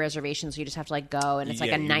pre-reservations, so you just have to like go, and it's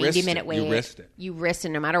like Yeah, a you 90-minute risked it. wait. You risked it. You risked it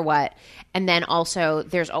no matter what. And then also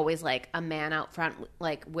there's always like a man out front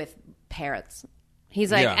like with parrots.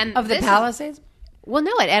 He's like, Yeah. and Of the this is- Palisades? well,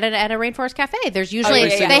 no, at a Rainforest Cafe, there's usually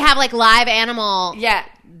yeah. they have like live animal Yeah.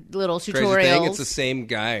 little Crazy tutorials. thing, it's the same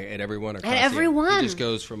guy at every one. At every one. He just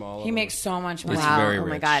goes from all of He them. makes so much money. It's Wow! very Oh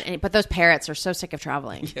my rich. god! But those parrots are so sick of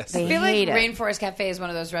traveling. Yes. They I feel hate like it. Rainforest Cafe is one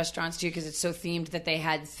of those restaurants too because it's so themed that they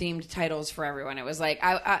had themed titles for everyone. It was like,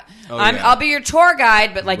 yeah. I'll be your tour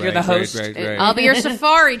guide, but like you're the Right, host. right. I'll be your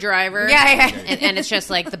safari driver. Yeah. And it's just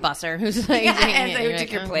like the busser who's like, Yeah, and you're they took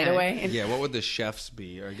like, your plate okay. away. And Yeah, what would the chefs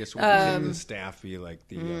be? Or I guess what would the staff be like?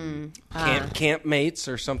 The camp mates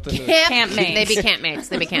or something? Campmates. Campmates. They be campmates.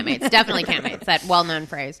 They be campmates. Definitely campmates. That well-known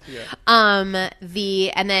phrase. Yeah.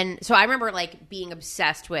 And then so I remember like being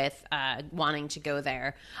obsessed with wanting to go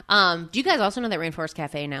there. Do you guys also know that Rainforest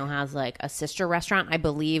Cafe now has like a sister restaurant? I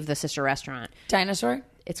believe the sister restaurant. Dinosaur?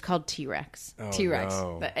 It's called T-Rex. Oh, T-Rex.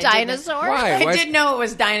 no. But I Dinosaur? Why? I Why is- did know it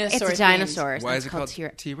was dinosaur. It's a dinosaur. Why is It's it called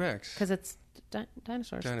T-Rex? T-Rex? Because it's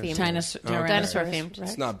dinosaurs Dinosaur. themed. Dinosaur. Okay. Dinosaur themed.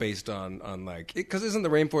 It's not based on like because isn't the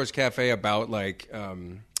Rainforest Cafe about like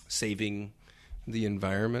saving the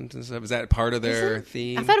environment and stuff? Is that part of their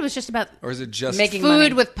theme? I thought it was just about or is it just Making food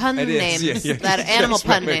money. with pun It is, names, yeah, that just animal about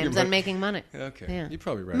pun making names, money. and making money. Okay, Yeah. you're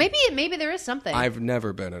probably right. Maybe there is something. I've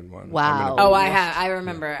never been in one. Wow. Oh, I have. I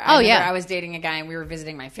remember. Oh, yeah. I was dating a guy and we were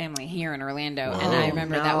visiting my family here in Orlando, and I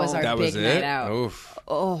remember that was our that big was night it. out Oof.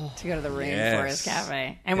 to go to the Rainforest Yes.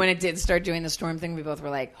 Cafe. And when it did start doing the storm thing, we both were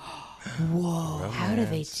like, Whoa. How do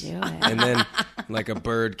they do it? And then, like, a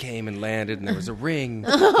bird came and landed, and there was a ring.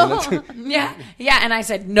 Yeah. Yeah. And I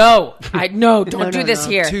said, no, don't do this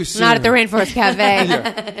here. Too soon. Not at the Rainforest Cafe.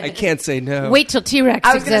 Yeah, I can't say no. Wait till T-Rex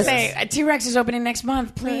I was going to exists. say, T-Rex is opening next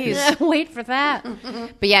month, please. Wait for that.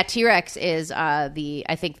 But yeah, T-Rex is I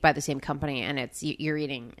think by the same company, and it's you're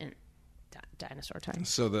eating in dinosaur time.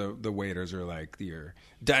 So the waiters are like your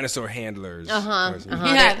dinosaur handlers.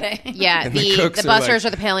 Yeah. Yeah, And the the cooks are bussers like- are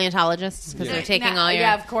the paleontologists because they're taking all your.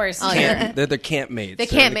 Yeah, of course. all your They're the campmates. the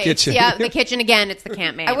They're in campmates. kitchen. Yeah, the kitchen again. It's the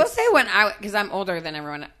campmates. I will say because I'm older than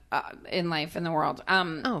everyone in life in the world. okay.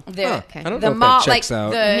 I don't the know if mall, that checks like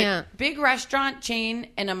out. the Yeah. big restaurant chain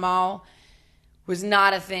in a mall, was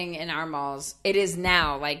not a thing in our malls. It is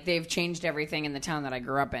now. Like they've changed everything in the town that I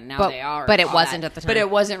grew up in. Now they are. but it all wasn't that. at the time. But it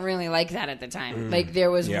wasn't really like that at the time. Like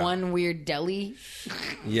there was Yeah. one weird deli.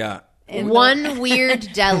 Yeah. One weird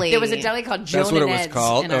deli. There was a deli called Jonah That's what it was Ned's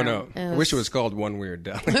called. in Oh, our- no. I wish it was called One Weird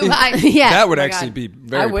Deli. Yeah. That would my actually God. be I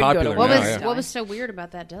very would go to popular one. now. What was yeah. what was so weird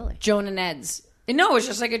about that deli? Jonah Ned's. No, it was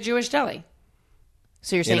just like a Jewish deli.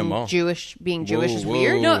 So you're a saying mall. being Jewish is whoa.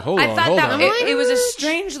 weird? No, hold I on, thought hold that on. it was a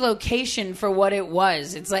strange location for what it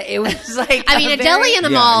was. It's like it was like I mean, a very- deli in a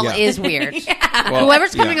Yeah, mall yeah. is weird. Well,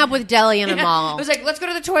 Whoever's coming yeah. up with deli in a mall. It was like, let's go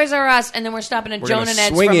to the Toys R Us, and then we're stopping at We're Jonah gonna Ned's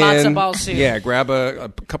for swing matzo in, ball soup. Yeah, grab a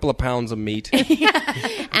couple of pounds of meat.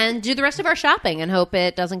 and do the rest of our shopping and hope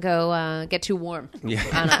it doesn't go get too warm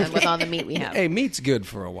with all the meat we have. Hey, meat's good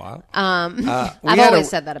for a while. I've had always a-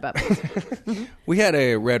 said that about me. We had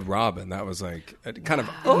a Red Robin that was like kind of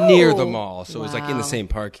near the mall, so it was like in the same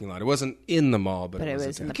parking lot. It wasn't in the mall, but it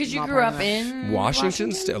was in the Because you mall grew up parking lot. in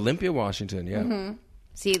Washington, Olympia, Washington. Yeah. Mm-hmm.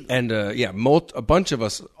 See, And a bunch of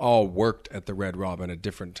us all worked at the Red Robin at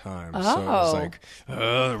different times. So it was Oh. like,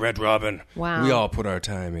 the Red Robin. Wow. We all put our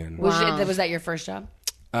time in. was that your first job?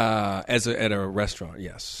 At a restaurant,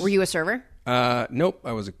 yes. were you a server? Nope,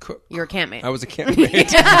 I was a cook. You were a campmate. I was a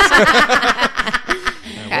campmate.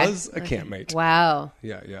 I was a campmate. Wow,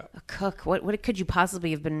 Yeah, yeah. a cook. What could you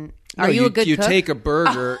possibly have been? No, Are you a good You cook? take a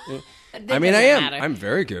burger. I mean, I doesn't am. matter. I'm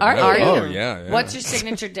very good. Are Yeah. you? Oh, yeah, yeah. What's your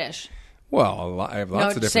signature dish? Well, I have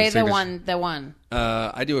lots of different say the signatures. one.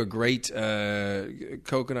 I do a great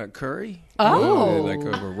coconut curry. Oh. Like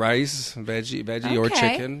over rice, veggie or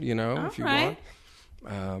Okay. chicken, if you right.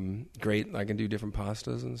 want. Great. I can do different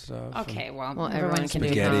pastas and stuff. Okay, well, everyone can do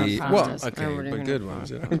Spaghetti. different Well, pastas. okay, Everybody but can good do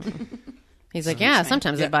ones. He's like, yeah.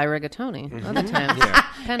 Sometimes I buy rigatoni. Other times, Yeah.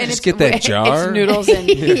 pennies. Just get that jar. It's noodles and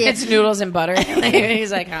it's noodles and butter.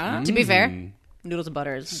 He's like, huh? To be fair, noodles and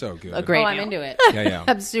butter is So good. a great Oh, I'm meal. into it. Yeah, yeah.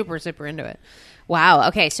 I'm super into it. Wow.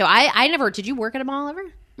 Okay, so I never. Did you work at a mall ever?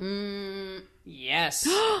 Yes,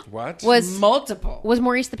 What? Was multiple.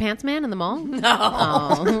 Maurice the Pants Man in the mall?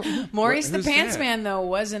 Maurice the who's Pants that? Man though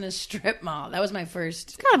was in a strip mall. That was my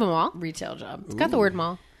first Kind of a mall. retail job. It's got the word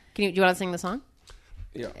mall. Do you want to sing the song?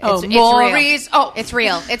 Yeah. Oh, It's Maurice! Real. It's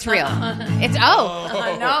real. It's real. It's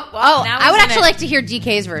no. Well, oh. now I would he's in actually it. like to hear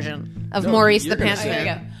DK's version of Maurice the you're gonna Pants sing Here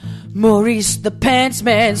Man. we go. Maurice the Pants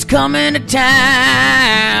Man's coming to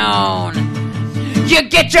town. You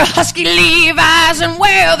get your husky Levi's and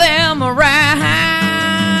wear them around.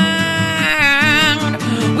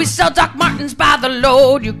 We sell Doc Martens by the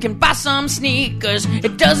load. You can buy some sneakers.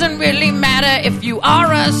 It doesn't really matter if you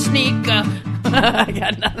are a sneaker. I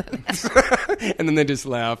got nothing. And then they just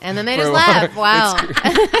laugh. And then they for just a while. laugh.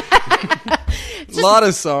 Wow. A lot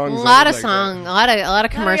of songs. A lot of like song. A lot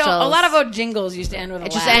of commercials. A lot of old jingles used to end with a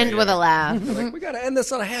It just laugh. end with a laugh. that. Like, we got to end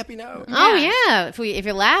this on a happy note. Oh yeah. If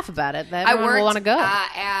you laugh about it, then I everyone worked will want to go.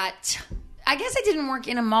 at. I guess I didn't work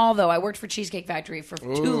in a mall though. I worked for Cheesecake Factory for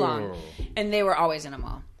too long, and they were always in a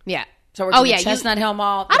mall. yeah. So I worked Oh in yeah. the Chestnut Hill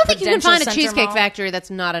Mall. I don't think you can find a Center Cheesecake Mall. Factory that's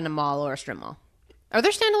not in a mall or a strip mall. Are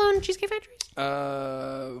there standalone Cheesecake Factories?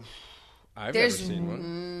 I've There's never seen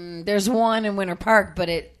one. There's one in Winter Park, but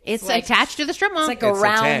It's like, attached to the strip mall. It's like It's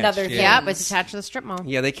around attached, other yeah. things. yeah, but it's attached to the strip mall.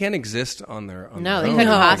 Yeah, they can't exist on their own. No, they own.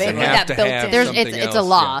 couldn't No, possibly. they They need have that to built have in. There's something it's else. a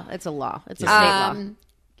law. Yeah. It's a law. It's a state law.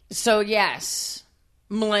 So yes,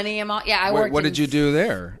 Millennium Mall. Yeah, I worked. What in- did you do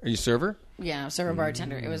there? Are you server? Yeah, server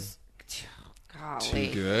bartender. It was. Golly.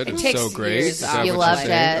 Good. It It's takes so great. years Is that off. You what loved you're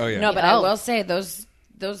saying? it. Oh yeah. No, but I Oh. will say those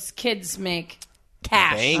kids make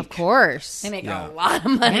cash. Bank. Of course. They make Yeah. a lot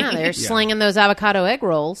of money. Yeah, they're slinging those avocado egg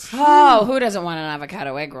rolls. Oh, who doesn't want an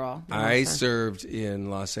avocado egg roll? I served in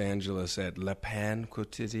Los Angeles at Le Pain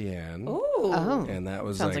Quotidien. Oh, And that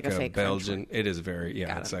was Sounds like, like a a fake French Belgian. It is very,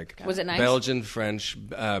 yeah. It's like Was it nice? Belgian French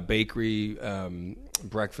bakery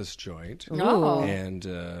breakfast joint. Oh. And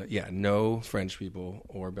no French people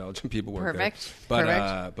or Belgian people work Perfect. there.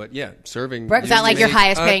 Perfect. But yeah, serving. Breakfast- Is that like your made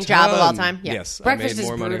highest a paying job of all ton. time? Yeah. Yes, I Breakfast made is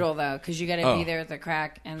more money. brutal though, because you got to be there at the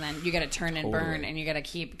crack, and then you got to turn and burn, Totally. and you got to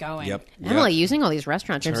keep going. Yep. Emily, using all these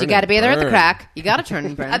restaurant terms, Turn you got to and be there at the burn. crack. You got to turn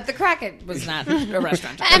and burn. At the crack, it was not a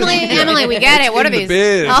restaurant. Emily, we get it. What are in the these?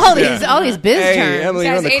 biz. All Yeah. these, all these biz Hey, terms. Emily,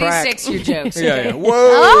 you're Guys, on the crack. 86, your jokes. Yeah. Whoa.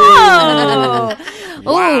 Oh,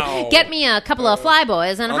 Wow. Get me a couple of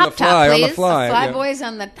flyboys and a On hop the fly, top, on the please. fly. Fly Yeah. boys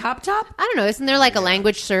on the top. I don't know. Isn't there like a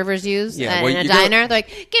language servers use Yeah, in well, a you diner? gotta- They're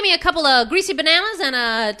like, give me a couple of greasy bananas and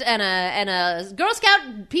a Girl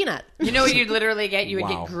Scout peanut. You know what you'd literally get? You would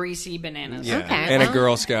Wow. get greasy bananas. Yeah. Okay, And well, a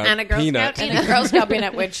Girl Scout and a Girl peanut. Scout And a Girl Scout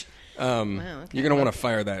peanut, which You're gonna want to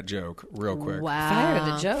fire that joke real quick. Wow.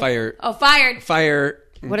 fire the joke. Fire. Oh, fired. Fire.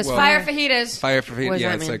 What is well, Fire fajitas. Fire for What does yeah.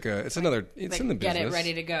 that It's mean? like it's another. It's in the Get business. it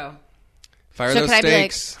ready to go. Fire So those could I be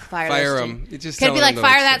like, steaks. fire Fire those them. steaks? You just Could it tell be them like to,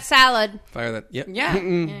 fire that salad? Fire that. Yeah. Yeah. I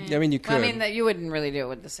mean, you could. Well, I mean, that you wouldn't really do it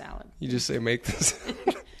with the salad. You just say make this.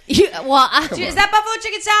 Well, Is that buffalo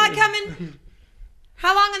chicken salad coming?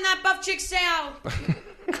 How long in that buff chick salad?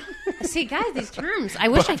 see, guys, these terms. I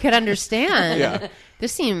wish I could understand. Yeah.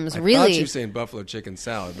 This seems I thought really. you were saying buffalo chicken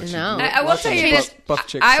salad, but No. you I will tell you this. Buff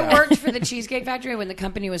chick I salad. worked for the Cheesecake Factory when the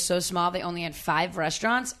company was so small they only had 5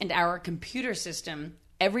 restaurants, and our computer system,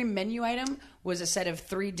 every menu item was a set of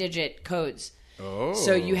 3-digit codes. Oh.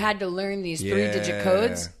 So you had to learn these 3-digit Yeah.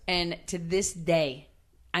 codes, and to this day,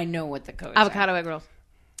 I know what the codes avocado egg rolls.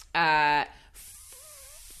 are.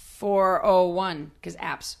 401, because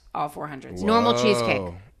apps, all 400s. Normal Whoa.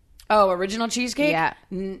 cheesecake. Oh, original cheesecake? Yeah.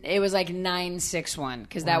 It was like 961,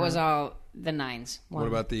 because that was all the 9s. What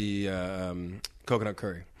about the coconut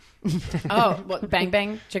curry? Oh, what, Bang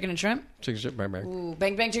Bang Chicken and Shrimp? Chicken shit, bang bang. Ooh,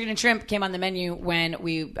 Bang Bang Chicken and Shrimp came on the menu when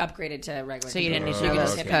we upgraded to regular. So you didn't need to computer. know You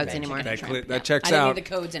those could just codes hit Bang anymore. Chicken and That Shrimp. cli- that checks I didn't out. need the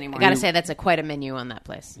codes anymore. I gotta say that's quite a menu on that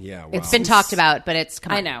place. Yeah, wow. It's been talked about, but it's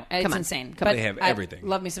come on. I know it's Come on. insane. Come on. But They have I everything.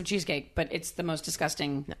 love me some cheesecake, but it's the most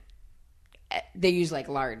disgusting. They use like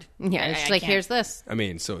lard. Yeah, it's like can't. here's this. I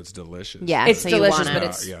mean, so it's delicious. Yeah, It's so you delicious, wanna- but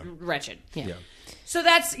it's Yeah. wretched. Yeah. So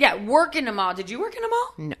that's work in a mall. Did you work in a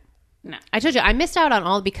mall? No. No. I told you I missed out on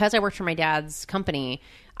all because I worked for my dad's company.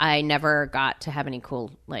 I never got to have any cool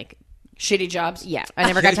like. Shitty jobs. Yeah, I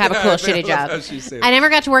never got to have a cool I shitty love job. how she said I never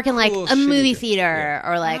got to work in like cool a shitty movie job. theater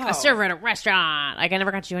or like Wow. a server in a restaurant. Like I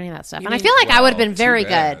never got to do any of that stuff. And I mean- feel like I would have been Too very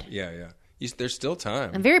bad. good. Yeah. There's still time.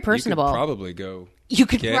 I'm very personable. You could probably go. You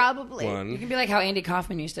could get probably. You one. can be like how Andy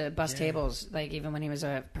Kaufman used to bust tables, like even when he was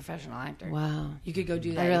a professional actor. Wow. You could go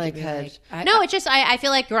do that. I You really be could. like, No, it's just I feel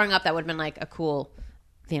like growing up that would have been like a cool,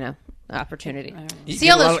 opportunity. You See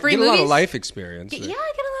get all a those lot- free get movies? a lot of life experience. Yeah, I get a lot of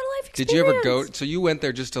life experience. Did you ever go? So you went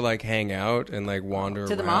there just to like hang out and like wander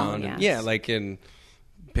To the mall? around? and- Yes. Yeah, like and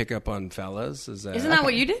pick up on fellas. Isn't that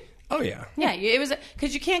what you did? Oh yeah. Yeah, it was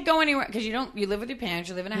because you can't go anywhere because you live with your parents,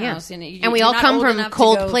 you live in a Yeah. house, and we And we all come from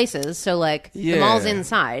cold places, so like the mall's Yeah.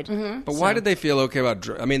 inside. But why did they feel okay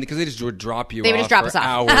about? I mean, because they just would drop you. They would off just drop for us off.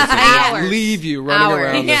 hours, and Hours. just leave you running Hours.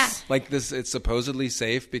 around. Yeah. This, like this, it's supposedly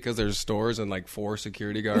safe because there's stores and like 4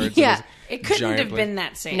 security guards. and Yeah. this It couldn't giant have place. been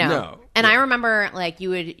that safe. No. No. And Yeah. I remember like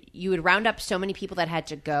you would round up so many people that had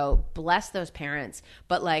to go. Bless those parents.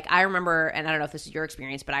 But like I remember, and I don't know if this is your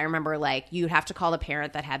experience, but I remember like you'd have to call the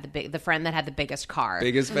parent that had the friend that had the biggest car.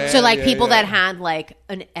 Biggest van, So like yeah, people yeah. that had like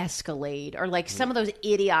an Escalade or like some of those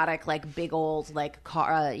idiotic like big old like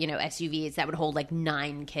car SUVs that would hold like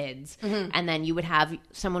 9 kids, and then you would have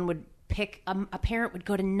someone would pick a parent would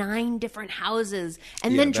go to 9 different houses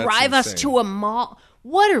and Yeah, then that's drive us insane. to a mall.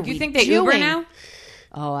 What are Do you we think they doing? Uber now?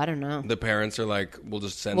 Oh, I don't know. The parents are like, we'll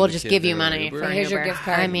just send. We'll the just kid give you there in money Uber. for an Here's your Uber. gift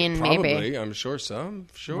card. I mean, Probably, maybe. I'm sure some.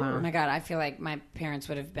 Sure. Oh my god, I feel like my parents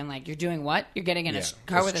would have been like, "You're doing what? You're getting in Yeah. a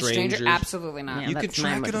car with a stranger? Strangers. Absolutely not." You that's could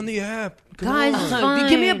track mine it on the app. Come Guys, on. it's fine.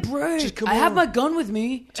 Give me a break. Just come I have on. my gun with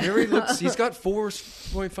me. Terry looks. He's got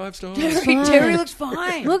 4.5 stars. Terry looks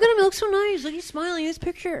fine. Look at him; he looks so nice. Look, he's smiling in his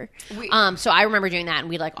picture. So I remember doing that, and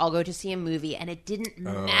we'd like all go to see a movie, and it didn't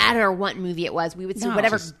matter what movie it was. We would see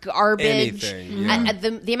whatever Just garbage. anything, yeah.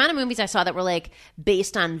 The amount of movies I saw that were like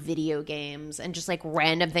based on video games and just like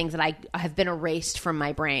random things that I have been erased from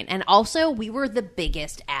my brain. And also, we were the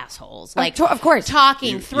biggest assholes. Like, of course.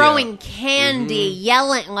 talking, throwing yeah. candy,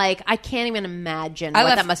 yelling. Like, I can't even imagine what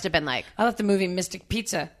left- that must have been like. I left the movie Mystic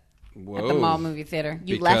Pizza Whoa. at the mall movie theater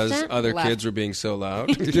You because left it? other Left. kids were being so loud.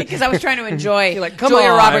 because I was trying to enjoy come Julia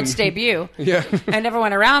on. Roberts' debut. Yeah. And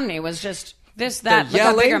everyone around me was just this, that. Look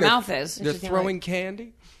how big her mouth is. They're throwing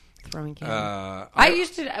candy. Roman candy. I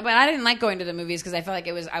used to, but I didn't like going to the movies because I felt like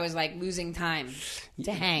I was like losing time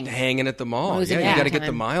to hang. Hanging at the mall. Losing Yeah, you got to time. get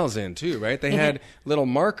the miles in too, right? They had little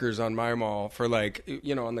markers on my mall for like,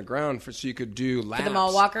 on the ground so you could do laps. the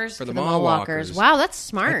mall walkers? For the The mall walkers. Wow, that's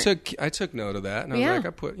smart. I took note of that, and I was Yeah. like, I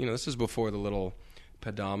put, this is before the little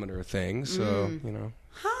pedometer thing, so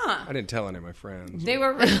I didn't tell any of my friends. They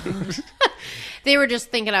were They were just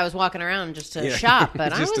thinking I was walking around just to Yeah, shop,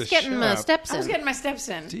 but I just was to getting my shop. steps in. I was getting my steps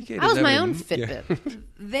in. DK I was does my every- own yeah. Fitbit.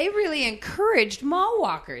 They really encouraged mall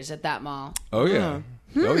walkers at that mall. Oh yeah,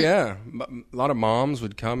 oh yeah. A lot of moms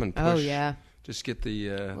would come and push. Oh, yeah. Just get the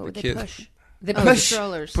What would they kids push? The Oh, push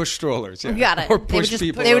strollers. push strollers. Yeah, Got it. Or They would push just-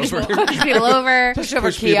 people They would just over. push people over. push over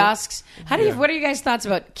Push people. kiosks. What are you guys' thoughts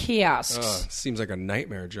about kiosks? Seems like a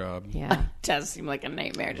nightmare job. Yeah. Does seem like a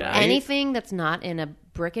nightmare job. Anything that's not in a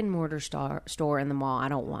brick and mortar store in the mall, I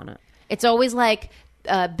don't want it. It's always like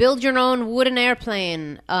build your own wooden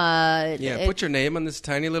airplane. Yeah, put your name on this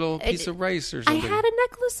tiny little piece of rice or I something. had a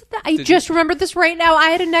necklace of that. I just remembered this right now.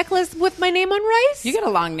 I had a necklace with my name on rice. You got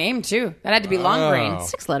a long name too. That had to be long brain. Wow.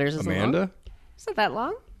 6 letters. Isn't Amanda long. Is it that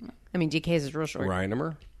long? I mean, DK's is real short.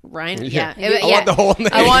 Reinemer. Ryan? Yeah. Yeah. I want the whole name.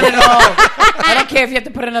 I want it all. I don't care if you have to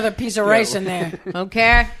put another piece of rice in there.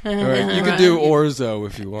 Okay. All right, you can do orzo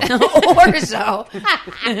if you want. Orzo.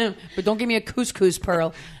 But don't give me a couscous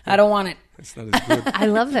pearl. I don't want it. It's not as good. I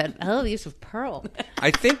love that. I love the use of pearl. I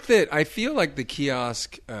feel like the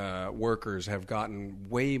kiosk workers have gotten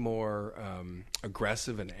way more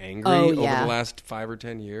aggressive and angry Oh, over yeah. the last 5 or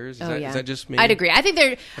 10 years. Is, Oh, that, yeah. is that just me? I'd agree. I think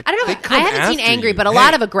they're. I don't know. They I come haven't seen after angry, you. but a Hey,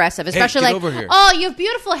 lot of aggressive, especially get like, over here. "Oh, you have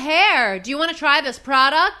beautiful hair. Do you want to try this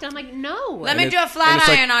product?" I'm like, "No." Let me it- do a and flat it's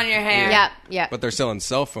like- iron on your hair. Yeah, yeah. But they're selling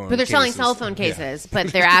cell phones. But they're selling cell phone cases. But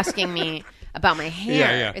they're asking me about my hair.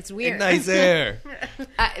 Yeah, yeah. It's weird. Nice hair.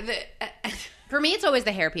 For me, it's always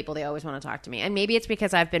the hair people. They always want to talk to me, and maybe it's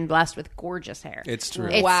because I've been blessed with gorgeous hair. It's true.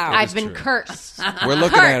 Wow. I've It's been true. cursed. We're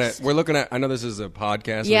looking at Cursed. it. We're looking at. I know this is a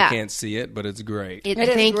podcast. Yeah. We can't see it, but it's great. It is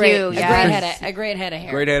Thank great. you. A Yes. great head of hair. Great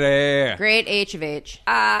head of hair. Great H of H.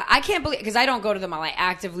 I can't believe because I don't go to the mall. I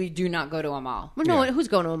actively do not go to a mall. Well, no, who's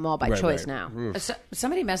going to a mall by Right, choice right. now?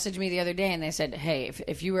 Somebody messaged me the other day and they said, "Hey,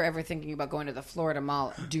 if you were ever thinking about going to the Florida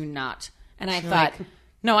Mall, do not." And I thought,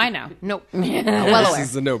 "No, I know." Nope. This well aware.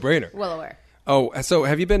 is a no-brainer. Well aware. Oh, so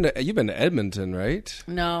you've been to Edmonton, right?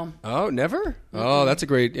 No, Oh, never? Oh, that's a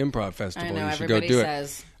great improv festival. I know. You should Everybody go do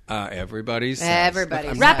says it. Everybody says. Everybody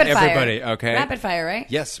I'm says. rapid fire. Everybody, okay. Rapid fire, right?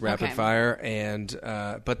 Yes, rapid Okay. fire, and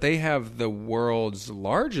but they have the world's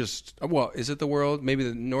largest. Well, is it the world? Maybe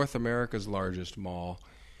the North America's largest mall.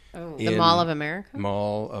 Oh. The Mall of America?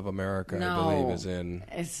 Mall of America, I No. believe, is in.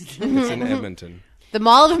 It's- It's in Edmonton. The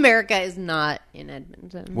Mall of America is not in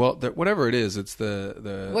Edmonton. Well, whatever it is, it's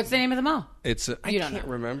the. What's the name of the mall? It's I You don't can't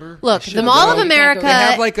know. remember. Look, I should the have Mall of known. America. They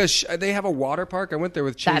have like they have a water park. I went there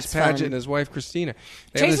with Chase That's Padgett fun. and his wife Christina.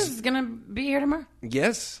 They have Chase this- is going to be here tomorrow.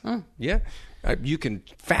 Yes. Yeah. You can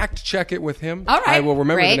fact check it with him. All right. I will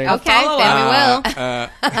remember Great. the name. Okay. follow Then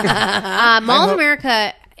we will. Mall of hope-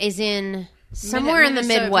 America is in somewhere in the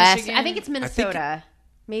Minnesota, Midwest. Michigan? I think it's Minnesota.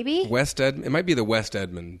 Maybe. It might be the West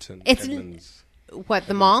Edmonton. It's- Edmonds. What,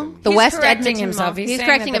 the mall? The He's West correcting Edmonton himself. Mall. He's saying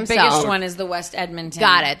correcting that the himself. biggest one is the West Edmonton.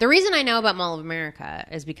 Got it. The reason I know about Mall of America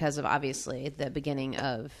is because of obviously the beginning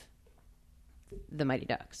of the Mighty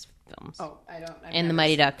Ducks films. Oh, I don't. I've And the never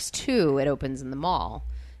Mighty seen- Ducks 2, it opens in the mall,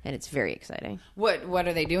 and it's very exciting. What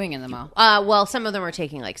are they doing in the mall? Well, some of them are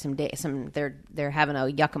taking like they're having a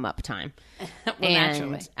yuck 'em up time,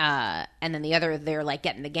 naturally. and then the other they're like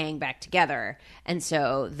getting the gang back together, and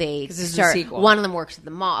so they this is a start. sequel. One of them works at the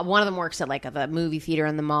mall. One of them works at like the movie theater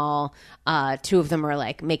in the mall. 2 of them are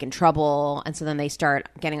like making trouble, and so then they start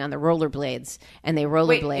getting on the rollerblades, and they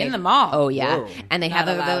rollerblade in the mall? Oh yeah, Whoa. and they have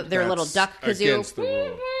Not allowed. their little That's duck kazoo. against the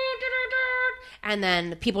rule. And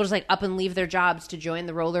then people just like up and leave their jobs to join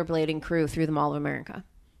the rollerblading crew through the Mall of America.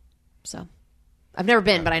 So I've never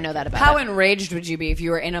been, but I know that about How it. enraged would you be if you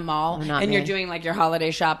were in a mall not and me. you're doing like your holiday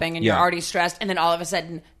shopping and Yeah. you're already stressed, and then all of a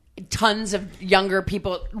sudden, tons of younger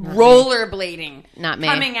people rollerblading, Not me.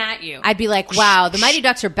 coming at you? I'd be like, wow, the Mighty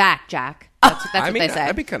Ducks are back, Jack. That's I what mean, they say.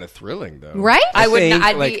 that'd be kind of thrilling, though. Right? I would. think,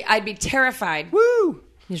 Not, like- I'd be terrified. Woo!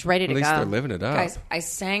 He's ready to At least go. they're living it up. Guys, I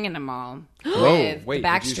sang in a mall Whoa, with wait, the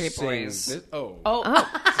did you Backstreet sing Boys. this? Oh.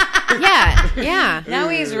 Yeah, yeah. Now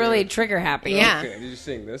he's really trigger happy. Yeah. Okay, did you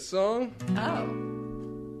sing this song? Oh.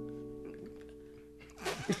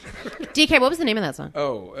 DK, what was the name of that song?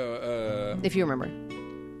 Oh, If you remember.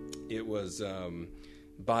 it was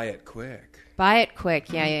Buy It Quick. Buy it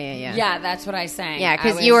quick. Yeah. Yeah, that's what I sang. Yeah, I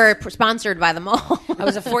because was- you were sponsored by the mall. I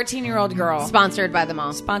was a 14-year-old girl. Sponsored by the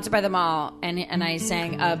mall. Sponsored by the mall, and I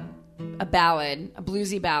sang a ballad, a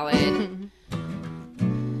bluesy ballad.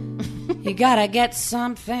 You gotta get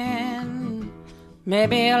something,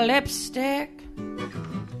 maybe a lipstick.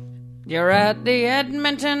 You're at the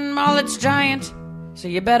Edmonton Mall, it's giant, so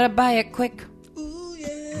you better buy it quick.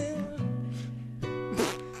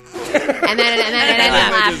 And then it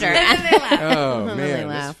ends in laughter. Oh man, that's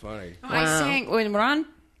laugh. funny. I sang when Ron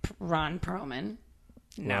Perlman.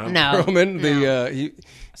 No. Perlman, the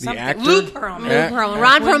actor. Lou Pearlman.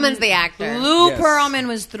 Ron Perlman's the actor. Lou Yes. Pearlman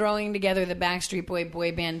was throwing together the Backstreet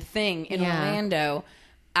boy band thing in Yeah. Orlando.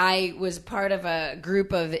 I was part of a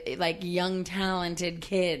group of like young talented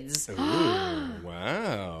kids,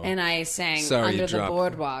 Wow. and I sang Sorry, you Under the dropped-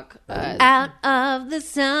 Boardwalk. Out of the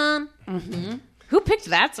sun. Mm-hmm. Who picked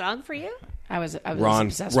that song for you? I was Ron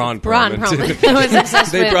obsessed Ron with, Ron Perlman. Perlman. I was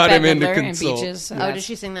obsessed They with brought him Bette in to Midler and consult. Beaches. Oh, Yes. does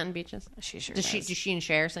she sing that in Beaches? She sure Does does. she and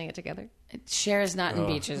Cher sing it together? Cher is not in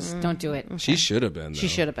Beaches. Don't do it. She should have been. She though.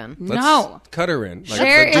 should have been. Let's No. cut her in. Like,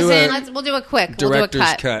 Cher do isn't- a- We'll do a quick. Director's we'll do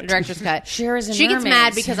a cut. Director's cut. Cher is in She gets mad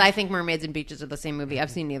Mermaids. because I think Mermaids and Beaches are the same movie.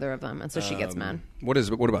 I've seen neither of them, and so she gets mad. What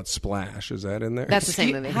about Splash? Is that in there? That's the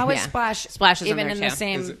same movie. How is Yeah. Splash? Splash is even in in there, the too.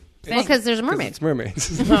 same Is it- thing? Well, because there's a mermaid. It's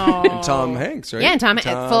mermaids. And Tom Hanks, right? Yeah, and Tom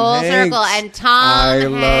full circle, and Tom I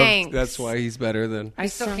Hanks. love. That's why he's better than I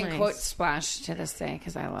still so can nice. quote Splash to this day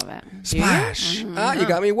because I love it. Splash. Ah, you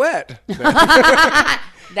got me wet.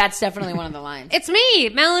 That's definitely one of the lines. It's me,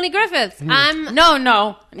 Melanie Griffith. I'm.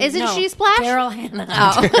 No. Isn't no. she Splash? Daryl Hannah.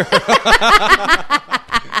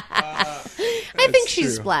 I think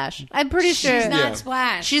she's Splash. I'm pretty sure She's not Yeah.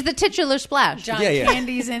 Splash. she's the titular Splash. John Yeah.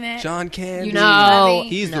 Candy's in it. John Candy. No,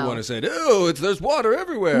 He's the no. one who said, "Oh, there's water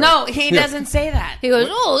everywhere." No, he doesn't say that. He goes,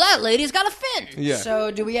 "Oh, that lady's got a fin." Yeah. So,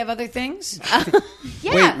 do we have other things?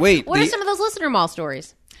 Yeah. Wait, What are the- some of those listener mall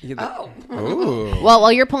stories? Oh. Ooh. Well,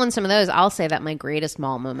 while you're pulling some of those, I'll say that my greatest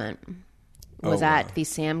mall moment was Oh, at wow. the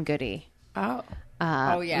Sam Goody. Oh.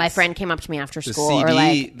 Yes. My friend came up to me after The school, CD or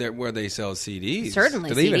like, where they sell CDs. Certainly,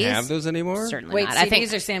 Do they even CDs. have those anymore? certainly Wait, not. CDs I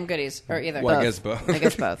think or Sam Goodies? Or either? Well, I guess both. I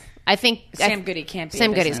guess both. I think Sam Goody can't be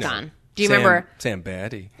Sam a Goody's business. gone. Do you remember Sam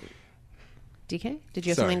Batty? DK? Did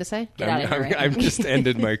you have Sorry. something to say? Get out of here, right? I've just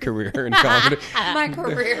ended my career in comedy. My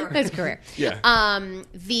career. His career. Yeah.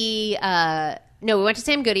 No, we went to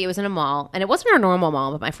Sam Goody. It was in a mall, and it wasn't our normal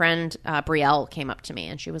mall. But my friend Brielle came up to me,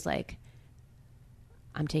 and she was like,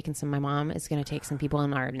 my mom is going to take some people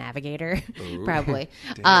in our Navigator, probably,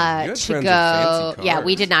 You had to friends go. with fancy Yeah,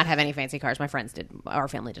 we cars. did not have any fancy cars. My friends did. Our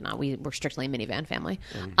family did not. We were strictly a minivan family.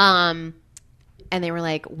 Mm. And they were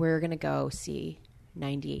like, we're going to go see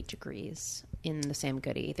 98 Degrees in the Sam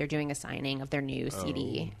Goody. They're doing a signing of their new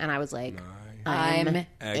CD. And I was like, I'm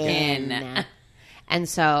in. And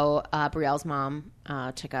so Brielle's mom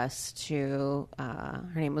took us to,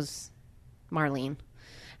 her name was Marlene.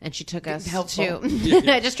 And she took us Helpful. to,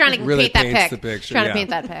 just trying to Really paint that paints pic. the picture, Trying yeah. to paint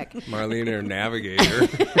that pic. Marlene or Navigator.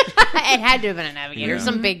 It had to have been a Navigator, Yeah.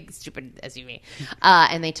 some big, stupid SUV.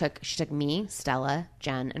 And she took me, Stella,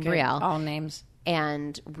 Jen, and Brielle. All names.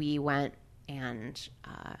 And we went and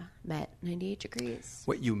met 98 Degrees.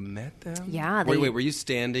 What, you met them? Yeah, they- Wait, were you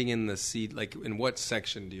standing in the seat? Like, in what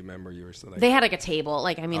section do you remember you were? Like, They had like a table,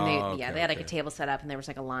 they had like a okay. table set up, and there was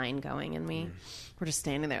like a line going, and we were just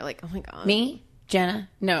standing there, like, oh my god, Me, Jenna.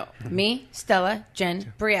 No. Me, Stella,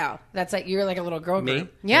 Jen, Brielle. That's like, you're like a little girl Me?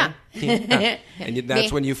 group. yeah. And that's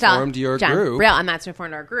Me, when you Stella, formed your Jen, group. Brielle, and that's when we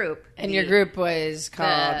formed our group. And your group was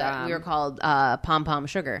called... we were called Pom Pom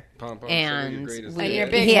Sugar. Pom Pom and Sugar, your greatest we- And your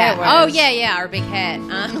hit. big yeah. hit was... Oh yeah, our big hit.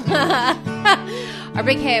 Our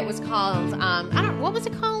big hit was called. What was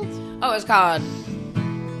it called? Oh, it was called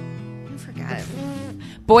I forgot.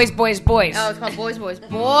 Boys, Boys, Boys. Oh, it's called Boys, Boys,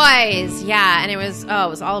 Boys. Yeah, and it was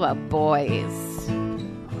all about boys.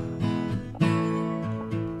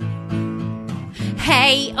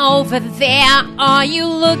 Hey, over there, are you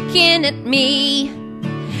looking at me?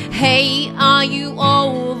 Hey, are you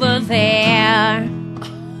over there?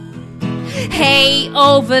 Hey,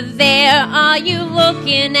 over there, are you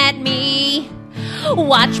looking at me?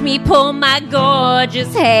 Watch me pull my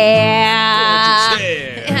gorgeous hair.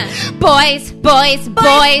 Boys, boys,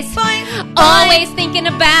 boys, always thinking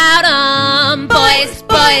about 'em. Boys,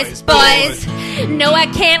 boys, boys, no, I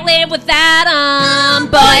can't live without 'em.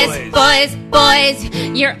 Boys, boys, boys,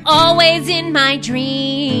 you're always in my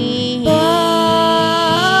dreams.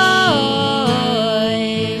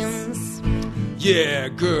 Boys. Yeah,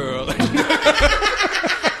 girl. And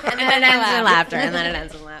then it ends in laughter, and then it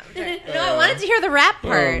ends in laughter. No, I wanted to hear the rap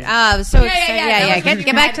part. So excited.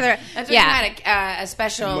 Get back to the. That's what you had a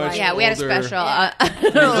special. Much Yeah, we had a older- special.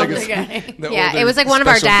 The It was like one of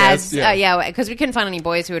our special dads. guest, Because we couldn't find any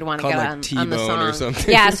boys who would want to Called get like on the T-Bone song or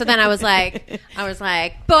something. Yeah, so then I was like, boys,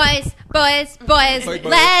 Like,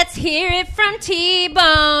 let's hear it from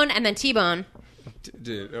T-Bone, and then T-Bone.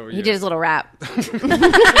 He did his little rap. You're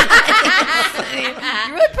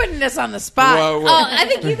really putting this on the spot. Whoa. Oh, I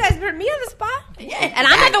think you guys put me on the spot. And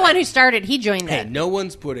I'm not the one who started. He joined Hey, it. no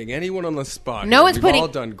one's putting anyone on the spot. No here. one's We've putting- all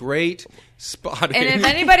done great spotting. And if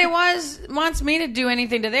anybody wants me to do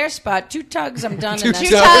anything to their spot, 2 tugs, I'm done. Two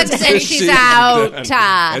tugs and she's out.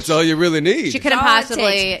 That's all you really need. She couldn't all it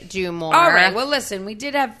possibly do more. All right. Well, listen, we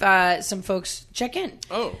did have some folks check in.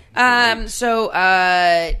 Oh. So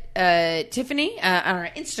Tiffany on our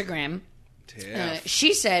Instagram,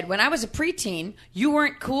 she said, "When I was a preteen, you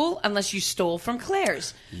weren't cool unless you stole from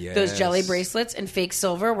Claire's. Those jelly Yes. bracelets and fake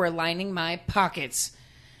silver were lining my pockets."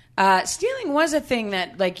 Stealing was a thing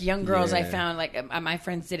that, like, young girls, I Yeah. found, like, my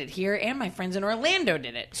friends did it here, and my friends in Orlando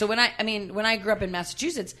did it. So when I grew up in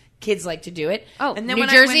Massachusetts, kids like to do it. Oh, and then New when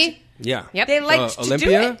Jersey? Yeah. Yep. They liked to do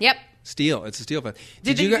Olympia? it. Yep. Steel. It's a steel fan.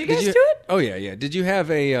 Did you guys do it? Oh, yeah. Did you have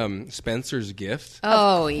a Spencer's gift?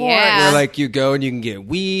 Oh, course. yeah. Where, like, you go and you can get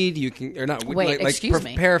weed, you can, or not weed, Wait, like excuse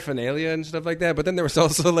me. paraphernalia and stuff like that. But then there was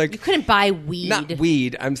also, like, You couldn't buy weed. not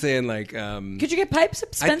weed. I'm saying, like, Could you get pipes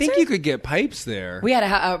at Spencer's? I think you could get pipes there. We had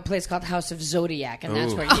a place called House of Zodiac, and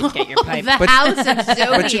that's where you could get your pipe. The House of Zodiac.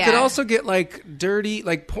 But you could also get like dirty,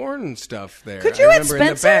 like porn stuff there. Could you I at remember in the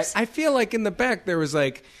back. Spencer's? I feel like in the back there was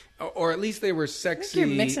like, or at least they were sexy. You're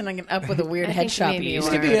mixing it up with a weird I head think shop maybe you you used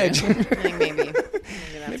were. to be Maybe I at. just, I think maybe.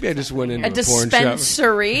 maybe I just went into A a porn shop.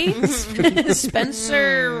 dispensary.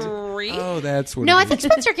 Dispensary. Oh, that's what. No, it I think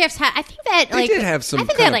Spencer Gifts had. I think that They like did have some I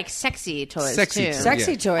think they kind had of like sexy toys sexy too. toys.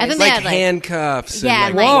 Sexy Yeah. toys. I think like they had like handcuffs Yeah,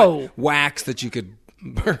 and like- Whoa. wax that you could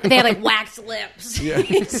burn. they had like wax lips. Yeah.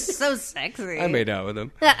 It's so sexy. I made out with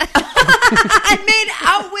them. I made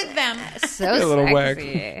out with them. so a little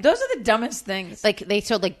sexy. Those are the dumbest things. Like they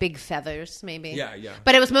sold like big feathers, maybe. Yeah.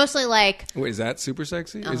 But it was mostly like Wait, is that super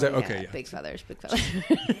sexy? Is oh, that okay? Yeah. Big feathers, big feathers.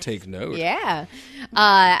 Take note. Yeah.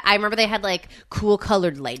 I remember they had like cool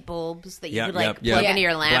colored light bulbs that you Yep, could like yep, plug yep. into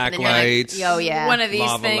your lamp. Black and then you're lights. like, oh yeah. One of these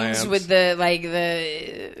Lava things lamps. with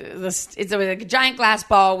it's like a giant glass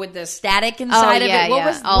ball with the static inside yeah, of it. What yeah.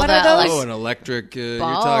 was All what the are those? Oh, an electric. You're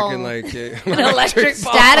Ball. talking like An electric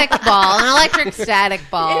ball. static ball, an electric static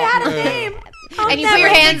ball. It had a name. and you put your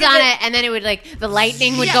hands on it, and then it would like the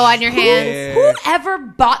lightning would go on your hands. Yeah. Whoever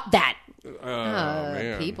bought that? Oh,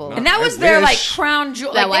 man. people. And that I was their like wish. crown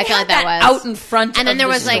jewel. That- Like, I they feel had like that that was. out in front. And then of there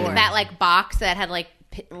the was like store. that like box that had like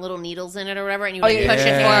little needles in it or whatever, and you would yeah. push it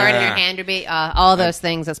Yeah. forward, and your hand would be all those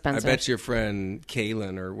things at I Spencer. bet your friend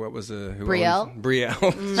Kaylin or what was Brielle?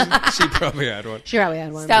 Brielle. She probably had one. She probably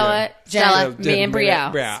had one. Stella, Jen, Stella, me, and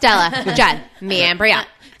Brielle. Stella, Jen, me, and Brielle.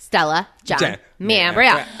 Stella, John, Jen, me, and me,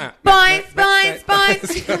 Brielle. Boys.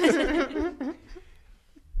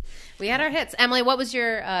 We had our hits. Emily, what was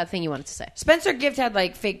your thing you wanted to say? Spencer Gift had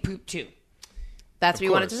like fake poop too. That's what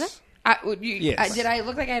you wanted to say? Yes. Did I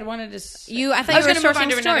look like I had wanted to? You, I I thought was you going were to move on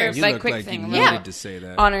to sourcing another stories. You like look quick like thing. you Let me needed to say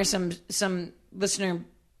that. honor some listener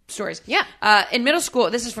stories. Yeah. In middle school,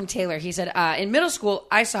 this is from Taylor. He said, in middle school,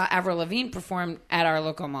 I saw Avril Lavigne perform at our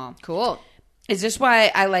local mall. Cool. Is this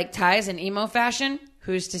why I like ties and emo fashion?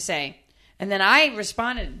 Who's to say? And then I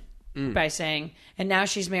responded by saying, and now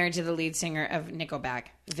she's married to the lead singer of Nickelback.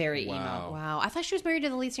 Very emo. Wow. I thought she was married to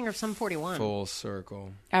the lead singer of Sum 41. Full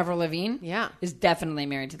circle. Avril Lavigne, Yeah. is definitely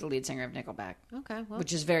married to the lead singer of Nickelback, Okay, well,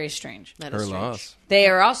 which is very strange. that Her is strange. loss. They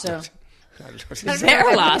are also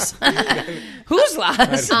their loss. Whose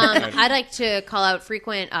loss? I'd like to call out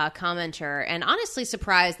frequent commenter and honestly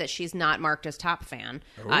surprised that she's not marked as top fan.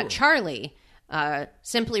 Charlie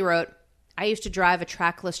simply wrote, I used to drive a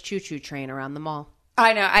trackless choo-choo train around the mall.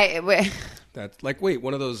 I know. That's like wait,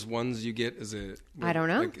 one of those ones you get as a I don't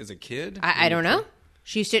know. like, as a kid. I don't know.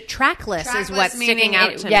 She used to trackless is what's sticking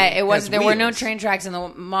out to yeah, me. it was. Has There were no wheels. train tracks in the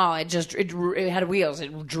mall. It just it had wheels.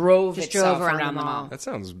 It drove itself around the mall. That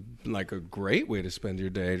sounds like a great way to spend your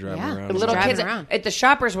day driving Yeah. around. The little driving kids around. at the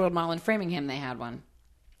Shoppers World Mall in Framingham, they had one.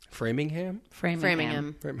 Framingham.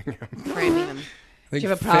 Framingham. Framingham. Framingham. I think Do you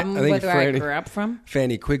have a problem I think with where I grew up from?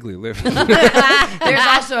 Fanny Quigley lived. There's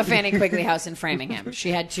also a Fanny Quigley house in Framingham.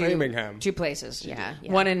 She had Framingham. two places. Yeah.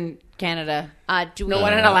 One in Canada. Do we,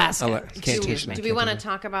 One in Alaska. Can't teach me. do we want to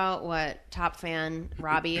talk about what top fan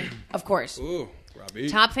Robbie... Of course. Ooh, Robbie.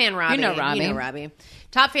 Top fan Robbie. You know Robbie. Robbie.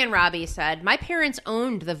 Top fan Robbie said, my parents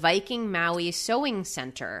owned the Viking Maui Sewing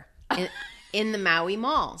Center in the Maui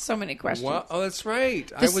Mall. So many questions. Wow. Oh, that's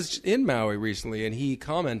right. I was in Maui recently, and he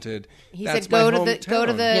commented. He That's said, my go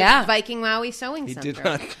to the Yeah. Viking Maui Sewing He Center. did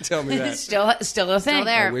not tell me that. Still a thing. Still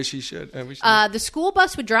there. I wish he should. I wish he did. The school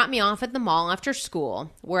bus would drop me off at the mall after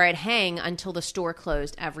school, where I'd hang until the store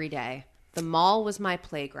closed every day. The mall was my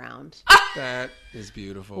playground. That is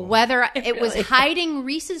beautiful. Whether it was hiding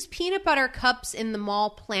Reese's peanut butter cups in the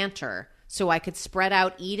mall planter so I could spread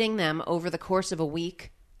out eating them over the course of a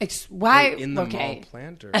week, Why? in the okay. mall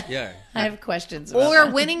planter. Yeah. I have questions. About or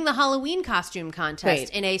that. winning the Halloween costume contest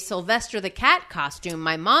Wait. in a Sylvester the Cat costume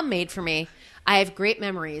my mom made for me, I have great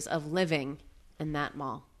memories of living in that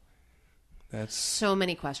mall. That's So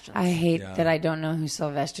many questions. I hate that I don't know who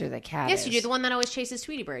Sylvester the Cat is. yes, you do. The one that always chases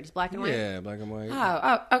Tweety Bird. He's black and white. yeah, black and white.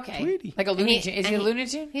 Oh, okay. Tweety. Like a Looney Tune. Is he a Looney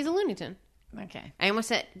Tune? He's a Looney Tune. Okay. I almost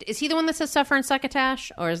said, is he the one that says suffer and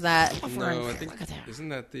succotash? Or is that, No, I think isn't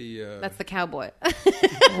that the? that's the cowboy?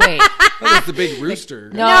 Wait. oh, that's the big rooster.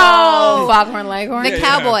 No. Foghorn Leghorn? The Yeah,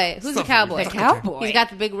 cowboy. Who's the Suffer. cowboy? The cowboy. He's got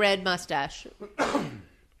the big red mustache.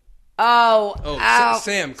 Oh. Oh,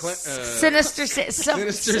 Sam. Sinister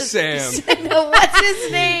Sinister Sam. What's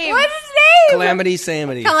his name? What's his name? Calamity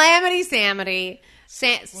Samity. Calamity Samity.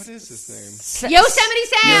 What is his name? Yosemite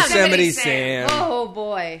Sam. Yosemite Sam. Oh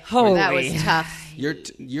boy, Holy. that was tough.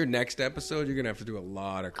 Your next episode, you're gonna have to do a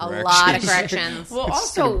lot of A corrections. lot of corrections. Well,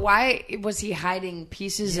 also, why was he hiding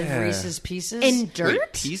pieces of Yeah. Reese's Pieces? In Wait,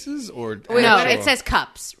 dirt? pieces or No, actual- it says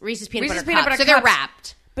cups. Reese's peanut Reese's butter peanut cups. butter So they're cups.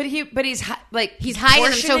 wrapped. But he's like He's hiding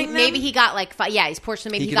them. So portioning maybe he got like five. Yeah, he's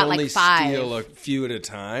portioning. Maybe he he can got only like five. steal a few at a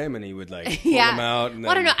time, and he would like pull Yeah. them out. And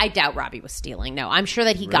Well, I don't then- know. I doubt Robbie was stealing. No, I'm sure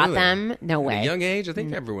that he got Really? them. No At way. a young age, I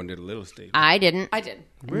think everyone did a little stealing. I didn't. I did.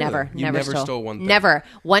 Really? Never, You never stole one thing? Never.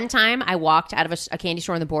 One time, I walked out of a candy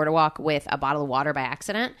store on the boardwalk with a bottle of water by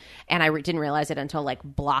accident, and I didn't realize it until like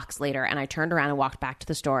blocks later. And I turned around and walked back to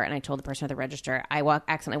the store, and I told the person at the register, I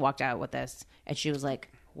accidentally walked out with this, and she was like,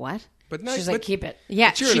 "What?" But no, She's like, keep it. Yeah,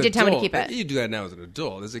 but you're she an did tell me to adult. keep it. You do that now as an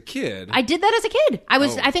adult. As a kid, I did that as a kid.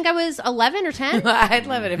 Oh. I think I was 11 or 10. I'd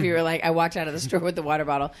love it if you were like, I walked out of the store with the water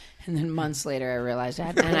bottle, and then months later I realized I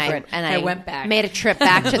had to pay for it. I went back. Made a trip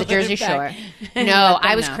back to the Jersey Shore. And No, let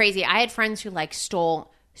them I was know. crazy. I had friends who like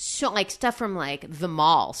stole like stuff from like the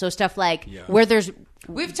mall. So stuff like where there's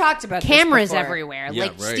We've talked about this cameras before. everywhere, Yeah,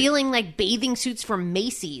 like right. stealing like bathing suits from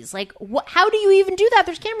Macy's. Like, how do you even do that?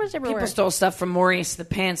 There's cameras everywhere. People stole stuff from Maurice the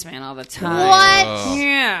Pants Man all the time. What?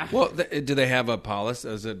 Yeah. well, do they have a policy?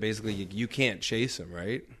 Is it basically you can't chase them,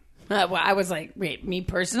 right? Well, I was like, wait, me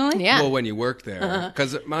personally? Yeah. Well, when you work there,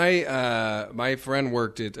 because my friend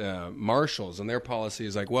worked at Marshalls, and their policy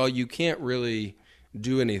is like, well, you can't really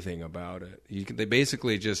do anything about it. They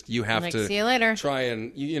basically just you have Like, to see you later. try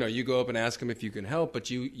and you go up and ask them if you can help, but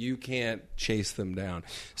you can't chase them down.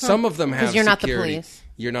 Some of them have you're not the security. police.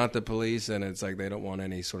 You're not the police, and it's like they don't want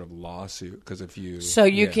any sort of lawsuit because if you So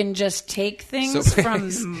you yeah. can just take things So- from.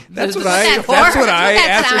 that's what That's I what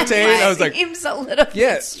that sounds ascertained. like. I was like, Seems a little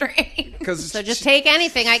Yeah. bit strange. because So just take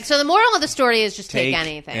anything. So the moral of the story is just take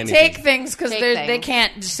anything. anything. Take things because Take they things.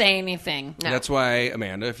 can't say anything. No. That's why,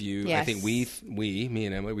 Amanda, if you, I Yes. think me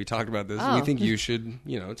and Emily, we talked about this. Oh. We think you should,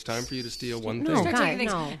 it's time for you to steal one No, thing. Start God, taking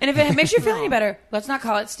things. no. And if it makes you feel any better, let's not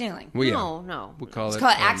call it stealing. Well, yeah. No. We'll call Let's it, call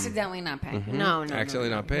it accidentally not paying. No, accidentally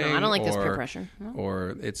not paying. No, I don't like this or- peer pressure. No.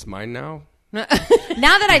 Or it's mine now. Now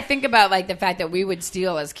that I think about like the fact that we would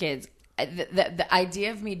steal as kids, the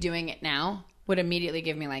idea of me doing it now would immediately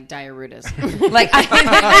give me like diarrhea. Like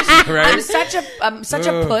I'm such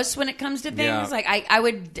a puss when it comes to things. Yeah. Like I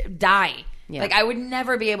would die. Yeah. Like I would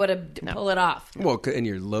never be able to pull it off. Well, and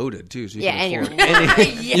you're loaded too, so you Yeah, can and afford you're-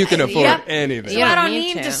 anything. You can afford Yep. anything. You I don't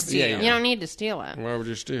need need to steal. Yeah, yeah. You don't need to steal it. Why would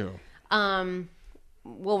you steal?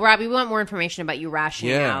 Well, Robbie, we want more information about you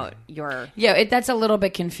rationing Yeah. out your. Yeah, that's a little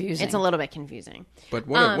bit confusing. It's a little bit confusing. But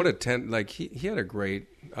what a like he had a great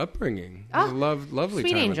upbringing. Lovely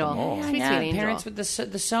Sweet time angel. at the mall. Yeah. Sweet, yeah, sweet angel. parents with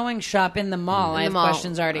the sewing shop in the mall. I have The mall.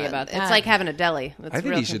 questions already about that. It's like having a deli. It's I think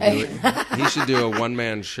real he should do it. He should do a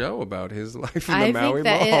one-man show about his life in the I Maui think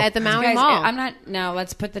that Mall. at the Maui Guys, Mall. I'm not. No,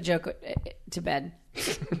 let's put the joke to bed.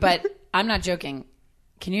 But I'm not joking.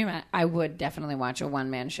 Can you imagine? I would definitely watch a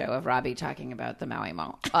one-man show of Robbie talking about the Maui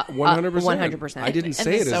Mall. 100%. 100%. I didn't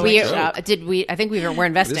say it as a we joke. did we? I think we're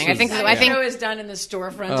investing. This I think. was- I think. show is done in the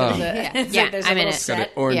storefront of the. It's Yeah, like there's a I'm in little it. Got set.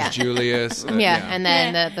 it, Orange Yeah. Julius. Yeah, and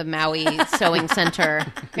then the Maui Sewing Center.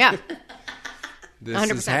 Yeah, This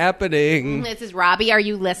 100%. is happening. this is Robbie. Are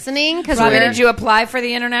you listening? Because Robbie, did you apply for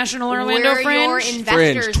the International Orlando we're your Fringe?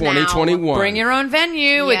 investors Fringe 2021. now. Bring your own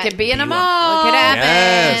venue. Yeah. It could be in a It mall. could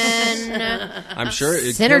Yes. happen. I'm sure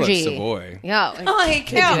it'd Synergy. kill at Savoy. Yeah. Oh, he could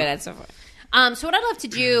do it at Savoy. So what I'd love to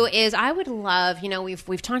do is I would love,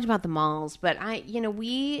 we've talked about the malls, but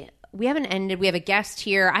we haven't ended. We have a guest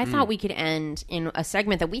here. I thought we could end in a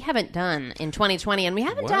segment that we haven't done in 2020, and we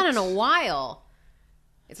haven't done in a while.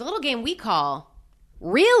 It's a little game we call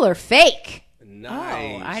Real or Fake.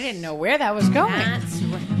 Nice. Oh, I didn't know where that was going.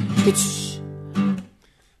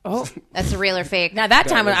 That's a Real or Fake. Now that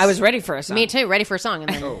time I was ready for a song. Me too, ready for a song, and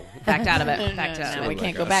then backed out of it. No, we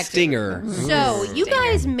can't go back to Stinger. So you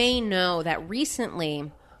guys may know that recently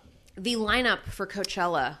the lineup for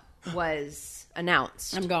Coachella was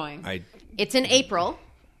announced. I'm going. It's in April.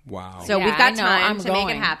 Wow. So Yeah, we've got I know, time I'm to make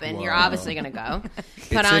going. it happen. You're Wow. obviously going to go. Put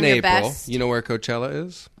it's on in your April. best. You know where Coachella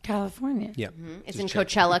is? California. Yeah. It's in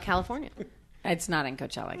Coachella, California. It's not in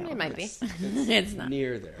Coachella. It might be. It's not.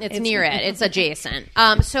 Near there. It's near it. It's adjacent.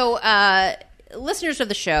 So listeners of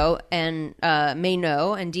the show and may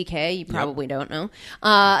know, and DK, you probably don't know,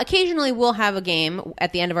 occasionally we'll have a game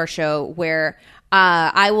at the end of our show where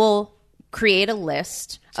I will create a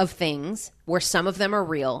list of things where some of them are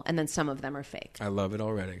real and then some of them are fake. I love it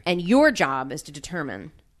already. And your job is to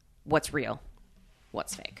determine what's real,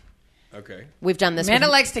 what's fake. Okay. We've done this. Amanda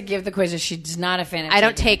likes to give the quizzes. She's not a fan of I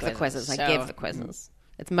don't taking take the quizzes. I so- give the quizzes.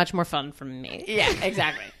 It's much more fun for me. Yeah,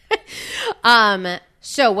 exactly.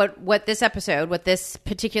 So what this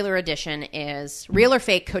particular edition is Real or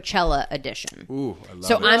Fake Coachella edition. Ooh, I love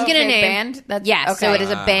So it. I'm going to Fake name band? That's- yes. So okay. it is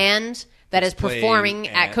a band that is playing performing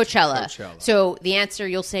at at Coachella. Coachella. So the answer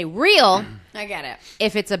you'll say real I get it.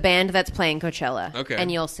 if it's a band that's playing Coachella. Okay.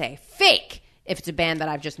 And you'll say fake if it's a band that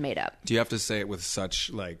I've just made up. Do you have to say it with such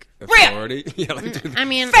authority? Yeah, like, I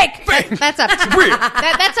mean, Fake. That's up to you.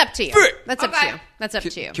 That's up to you. Fake. That's up to you. That's up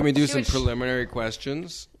to you. can we do some preliminary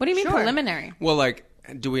questions? What do you mean Sure. preliminary? Well, like,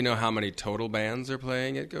 do we know how many total bands are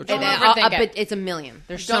playing at Coachella? Don't overthink it. It's a million.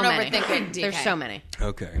 There's Don't so many. overthink it, DK. There's so many.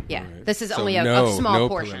 Okay. Yeah. all right. This is So only a no small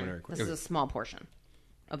portion. preliminary This is que- a small portion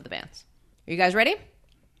of the bands. Are you guys ready?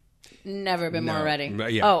 Never been more ready.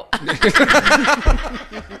 Yeah. Oh.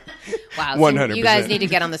 Wow. So 100%. you guys need to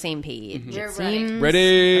get on the same page. We're It ready. seems-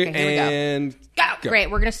 Ready Okay, here we go. and go.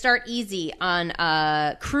 Great. We're going to start easy on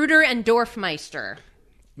Kruder and Dorfmeister.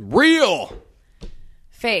 Real.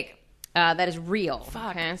 Fake. That is real.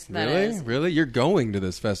 Fuck. Okay, so that Really? is- Really? You're going to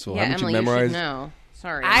this festival? Yeah, Haven't Emily, you memorized? should know.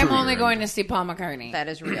 Sorry. I'm only going to see Paul McCartney. That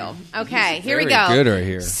is real. Okay, here we very go. good right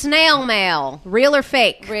here. Snail Mail. Real or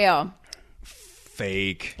fake? Real.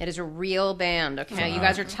 Fake. It is a real band. Okay, you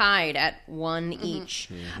guys are tied at one each.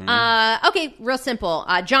 Mm-hmm. Okay, real simple.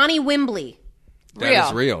 Johnny Wimbley. That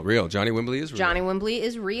is real. Real. Johnny Wimbley is real. Johnny Wimbley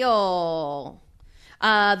is real.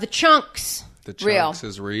 The Chunks. The Real. Chunks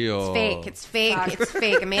is real. Fake. It's fake. It's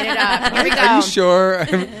fake. I made it up. Here we Are go. you sure?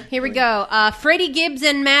 Here we go. Freddie Gibbs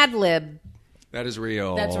and Madlib. that is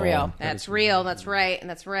real. That's real. That's real. That's right.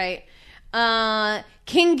 That's right.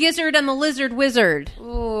 King Gizzard and the Lizard Wizard.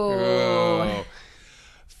 Oh.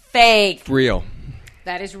 Fake. Real.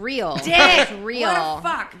 That is real. That is real. What a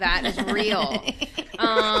fuck. That is real.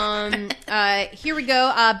 Here we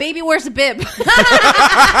go. Baby wears a bib.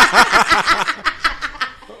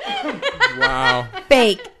 Wow.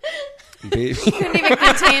 Fake. Baby. Couldn't even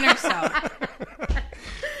contain herself.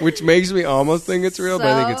 Which makes me almost think it's real, but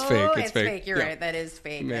I think it's fake. So, It's fake. You're Yeah. right. That is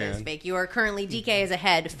fake. That is Man. fake. You are currently DK is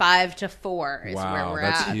ahead 5-4 is Wow, where we're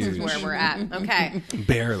that's at. This is huge. where we're at. Okay.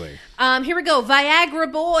 Barely. Here we go.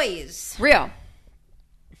 Viagra Boys. Real.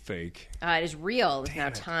 Fake. It is real. It's now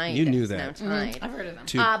tied. You knew It's that. now tied. I've heard of them.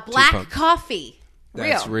 Two Black pump. Coffee.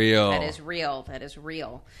 That's real. That is real. That is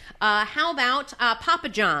real. How about Papa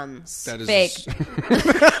John's? That is Fake.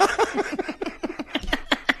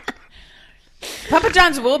 Papa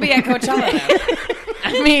John's will be at Coachella, though.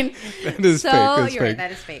 I mean, That is So fake. That's you're right. fake.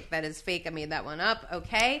 That is fake. That is fake. I made that one up.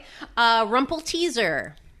 Okay. Rumple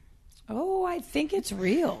Teaser. oh, I think it's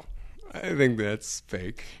real. I think that's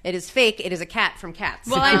fake. It is fake. It is a cat from Cats.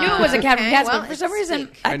 Well, I knew it was a cat from Okay, Cats, well, but for some it's reason,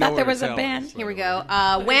 fake. I I know thought there where was to a tell. band. Here we go.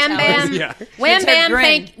 Wham tell Bam. Yeah. Wham It's her Bam.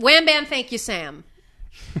 grin. Wham Bam. Thank you, Sam.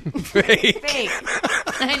 Fake. Fake.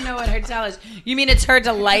 I know what her tell is. You mean it's her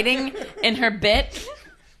delighting in her bit?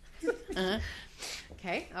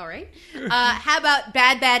 Okay. All right. How about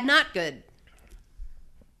Bad Bad Not Good?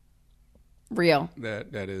 Real.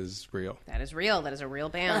 That is real. That is real. That is a real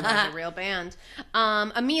band. That is a real band.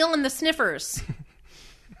 Emil and the Sniffers.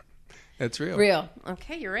 That's real. Real.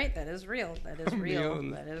 Okay, you're right. That is real. That is Emil real.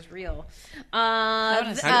 and- That is real.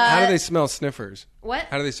 How do they smell sniffers? What?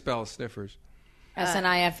 How do they spell sniffers?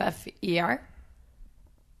 SNIFFER.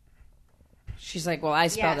 She's like, well, I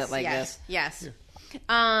spelled it like yes, this. Yes.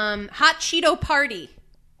 Hot Cheeto Party.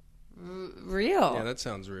 Real. Yeah, that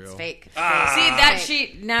sounds real. Fake. See that Fake.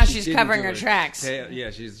 she now she's Didn't covering do her it. tracks. Yeah,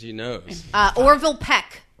 she knows. Orville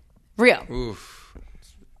Peck. Real. Oof.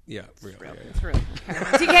 Yeah, real. Yeah, That's real.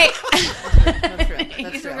 Okay. TK. That's real. That's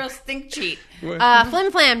He's a real. real stink cheat.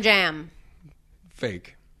 Flim Flam Jam.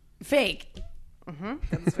 Fake. Fake.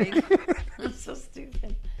 That's fake. That's so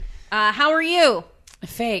stupid. How are you?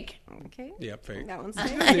 Fake. Okay. Yeah, fake. That one's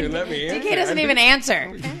Didn't fake. even let me answer. TK doesn't even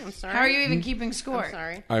answer. I'm sorry. How are you even keeping score? I'm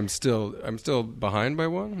sorry. I'm still behind by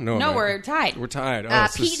one. No, No, I'm not. we're tied. We're tied. Oh,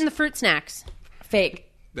 so Pete and the Fruit Snacks.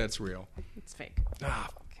 Fake. that's real. It's fake. Ah,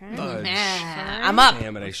 fudge. I'm up.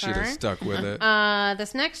 Damn it! I should have stuck with it.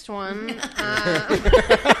 This next one,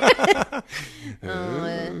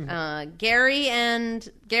 Gary and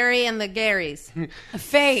the Garys.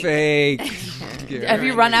 Fake. Fake. Have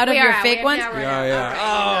you run out of your fake ones?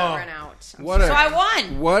 Yeah. Run out. What a So I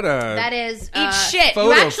won. what a That is Eat shit.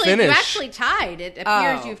 photo You finish. actually tied. It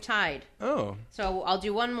appears Oh. you've tied. Oh, So I'll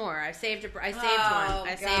do one more. I saved one. I saved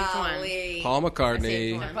one. Paul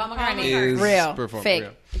McCartney one. Paul McCartney. is Real. perform- Fake.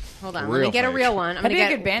 real. Hold on. Let Real me get a fake. real one. I'm That'd be gonna a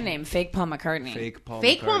get good band name. Fake Paul McCartney. Fake Paul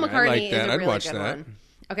Fake Paul McCartney I like is that. a I'd really watch good that. one.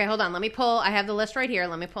 Okay, hold on. Let me pull. I have the list right here.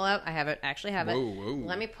 Let me pull out. I have it. Actually have it. Whoa.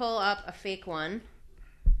 Let me pull up a fake one,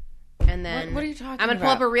 and then What are you talking I'm gonna pull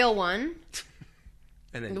up about? a real one,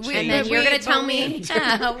 And then and change. then you're gonna tell but me.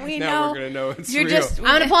 we Now know. we're gonna know it's You're real. just. I'm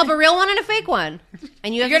gonna pull up a real one and a fake one,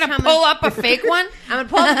 and you have You're to gonna tell pull me. up a fake one. I'm gonna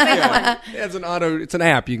pull up a fake one. Yeah, it's an auto. It's an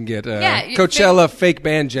app you can get. Yeah, you- Coachella fake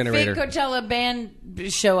band Fake generator. Coachella band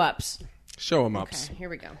show ups. Show them ups. Okay, here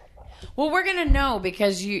we go. Well, we're gonna know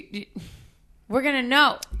because we're gonna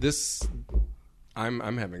know. This,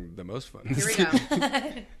 I'm having the most fun. Here we go.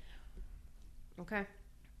 Okay.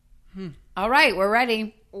 All right, we're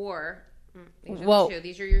ready. Or these are Whoa. the two.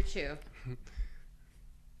 These are your two.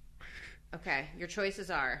 Okay, your choices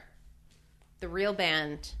are the real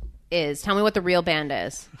band is. Tell me what the real band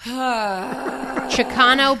is.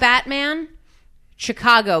 Chicano Batman,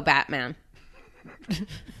 Chicago Batman.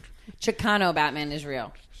 Chicano Batman is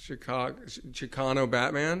real. Chicano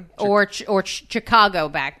Batman. Or Chicago You know,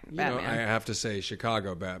 I Batman. have to say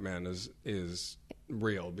Chicago Batman is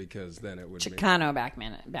real because then it would. Chicano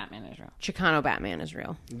Batman is real. Chicano Batman is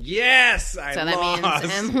real. Yes, I So that lost.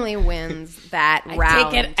 means Emily wins that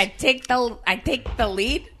round. I take the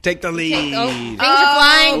lead. Take the lead. Things are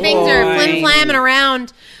flying. Things are boy. flim-flamming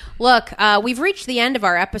around. Look, we've reached the end of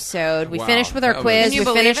our episode. We Wow, finished with our that quiz. was- Can you We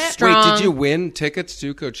believe finished it? strong. Wait, did you win tickets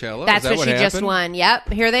to Coachella? That's Is that what she just happened? won. Yep,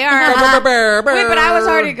 here they are. Wait, but I was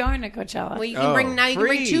already going to Coachella. Well, you can bring now. You can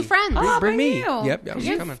bring free. two friends. Bring, bring me. you. Yep, I was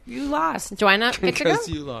you, coming. You lost. Do I not get to go? Because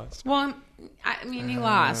you lost. Well, I mean, you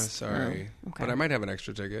lost. Sorry, but I might have an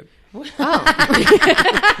extra ticket.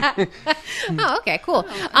 Oh, okay, cool.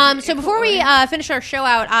 So before we finish our show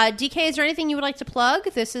out, DK, is there anything you would like to plug?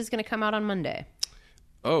 This is going to come out on Monday.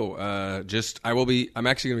 Oh, I'm actually going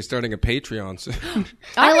to be starting a Patreon soon.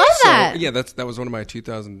 I love that. Yeah, that was one of my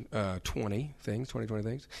 2020 things.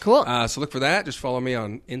 Cool. So look for that. Just follow me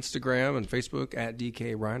on Instagram and Facebook at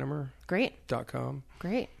dkreinimer.com.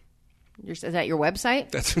 Great. Is that your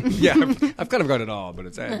website? That's yeah. I've kind of got it all, but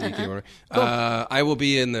it's at DK Reinimer. I will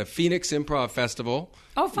be in the Phoenix Improv Festival.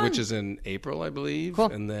 Oh, fun. Which is in April, I believe.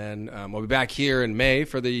 Cool. And then we'll be back here in May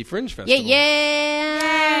for the Fringe Festival. Yeah. Yay.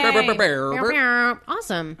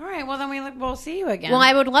 Awesome. All right, well, then we'll see you again. Well,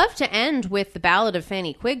 I would love to end with the Ballad of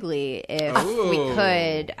Fanny Quigley if we Ooh.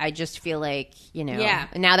 could. I just feel like, Yeah.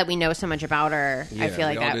 now that we know so much about her, Yeah, I feel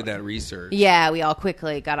like we all did that research. Yeah, we all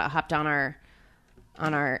quickly got hopped on our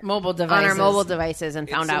Mobile mobile devices and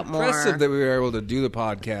found It's out more. impressive that we were able to do the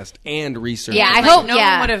podcast and research. Yeah, I Like, hope no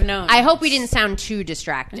one would have known. I hope we didn't sound too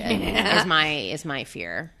distracted. Is my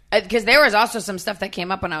fear. Because there was also some stuff that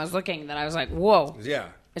came up when I was looking that I was like, whoa. Yeah.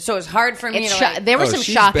 So it's hard for me It's to like, there was Oh, some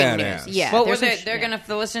she's shocking badass. news. Yeah, What there's was some it? They're gonna.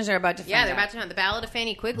 The listeners are about to. Yeah, find they're out. about to know the Ballad of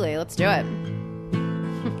Fanny Quigley. Let's do it.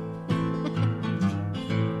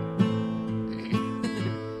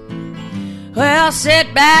 Well,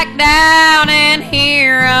 sit back down and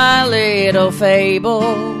hear a little fable.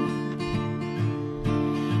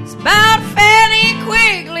 It's about Fanny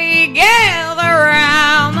Quigley, gather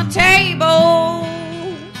around the table.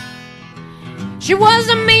 She was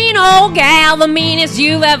a mean old gal, the meanest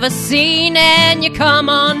you've ever seen. And you come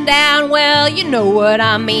on down, well, you know what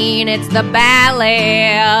I mean. It's the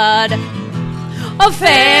Ballad of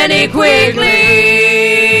Fanny Quigley.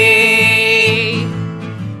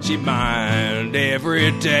 She mined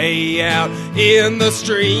every day out in the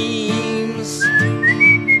streams,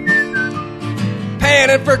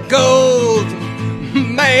 panning for gold.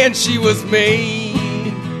 Man, she was mean.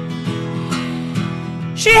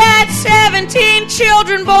 She had 17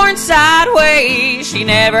 children born sideways. She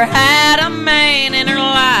never had a man in her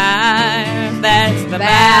life. That's the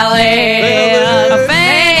Ballad of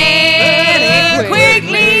Fanny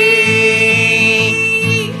Quigley.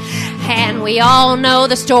 We all know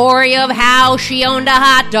the story of how she owned a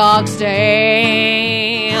hot dog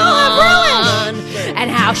stand.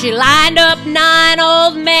 And how she lined up 9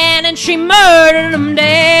 old men and she murdered them dead.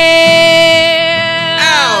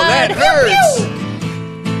 Ow, that hurts.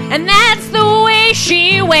 And that's the way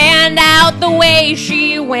she went out, the way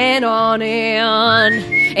she went on in.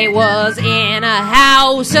 It was in a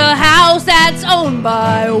house that's owned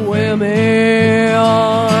by women.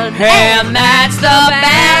 And that's the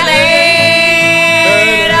ballad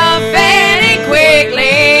of Fanny Quigley.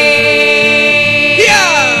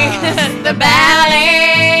 Yeah! The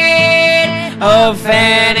ballad of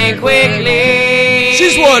Fanny Quigley.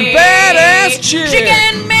 She's one badass chick. She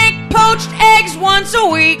can make poached eggs once a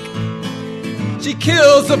week. She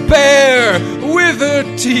kills a bear with her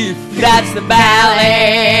teeth. That's the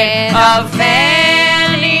ballad of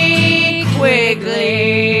Fanny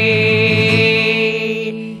Quigley.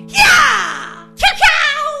 Yeah!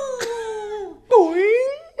 Boing.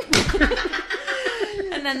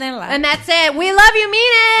 And then they laugh. And that's it. We love you,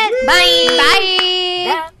 mean it. Bye. Bye.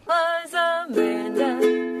 That was Amanda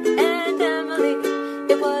and Emily.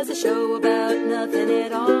 It was a show about nothing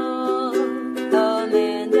at all.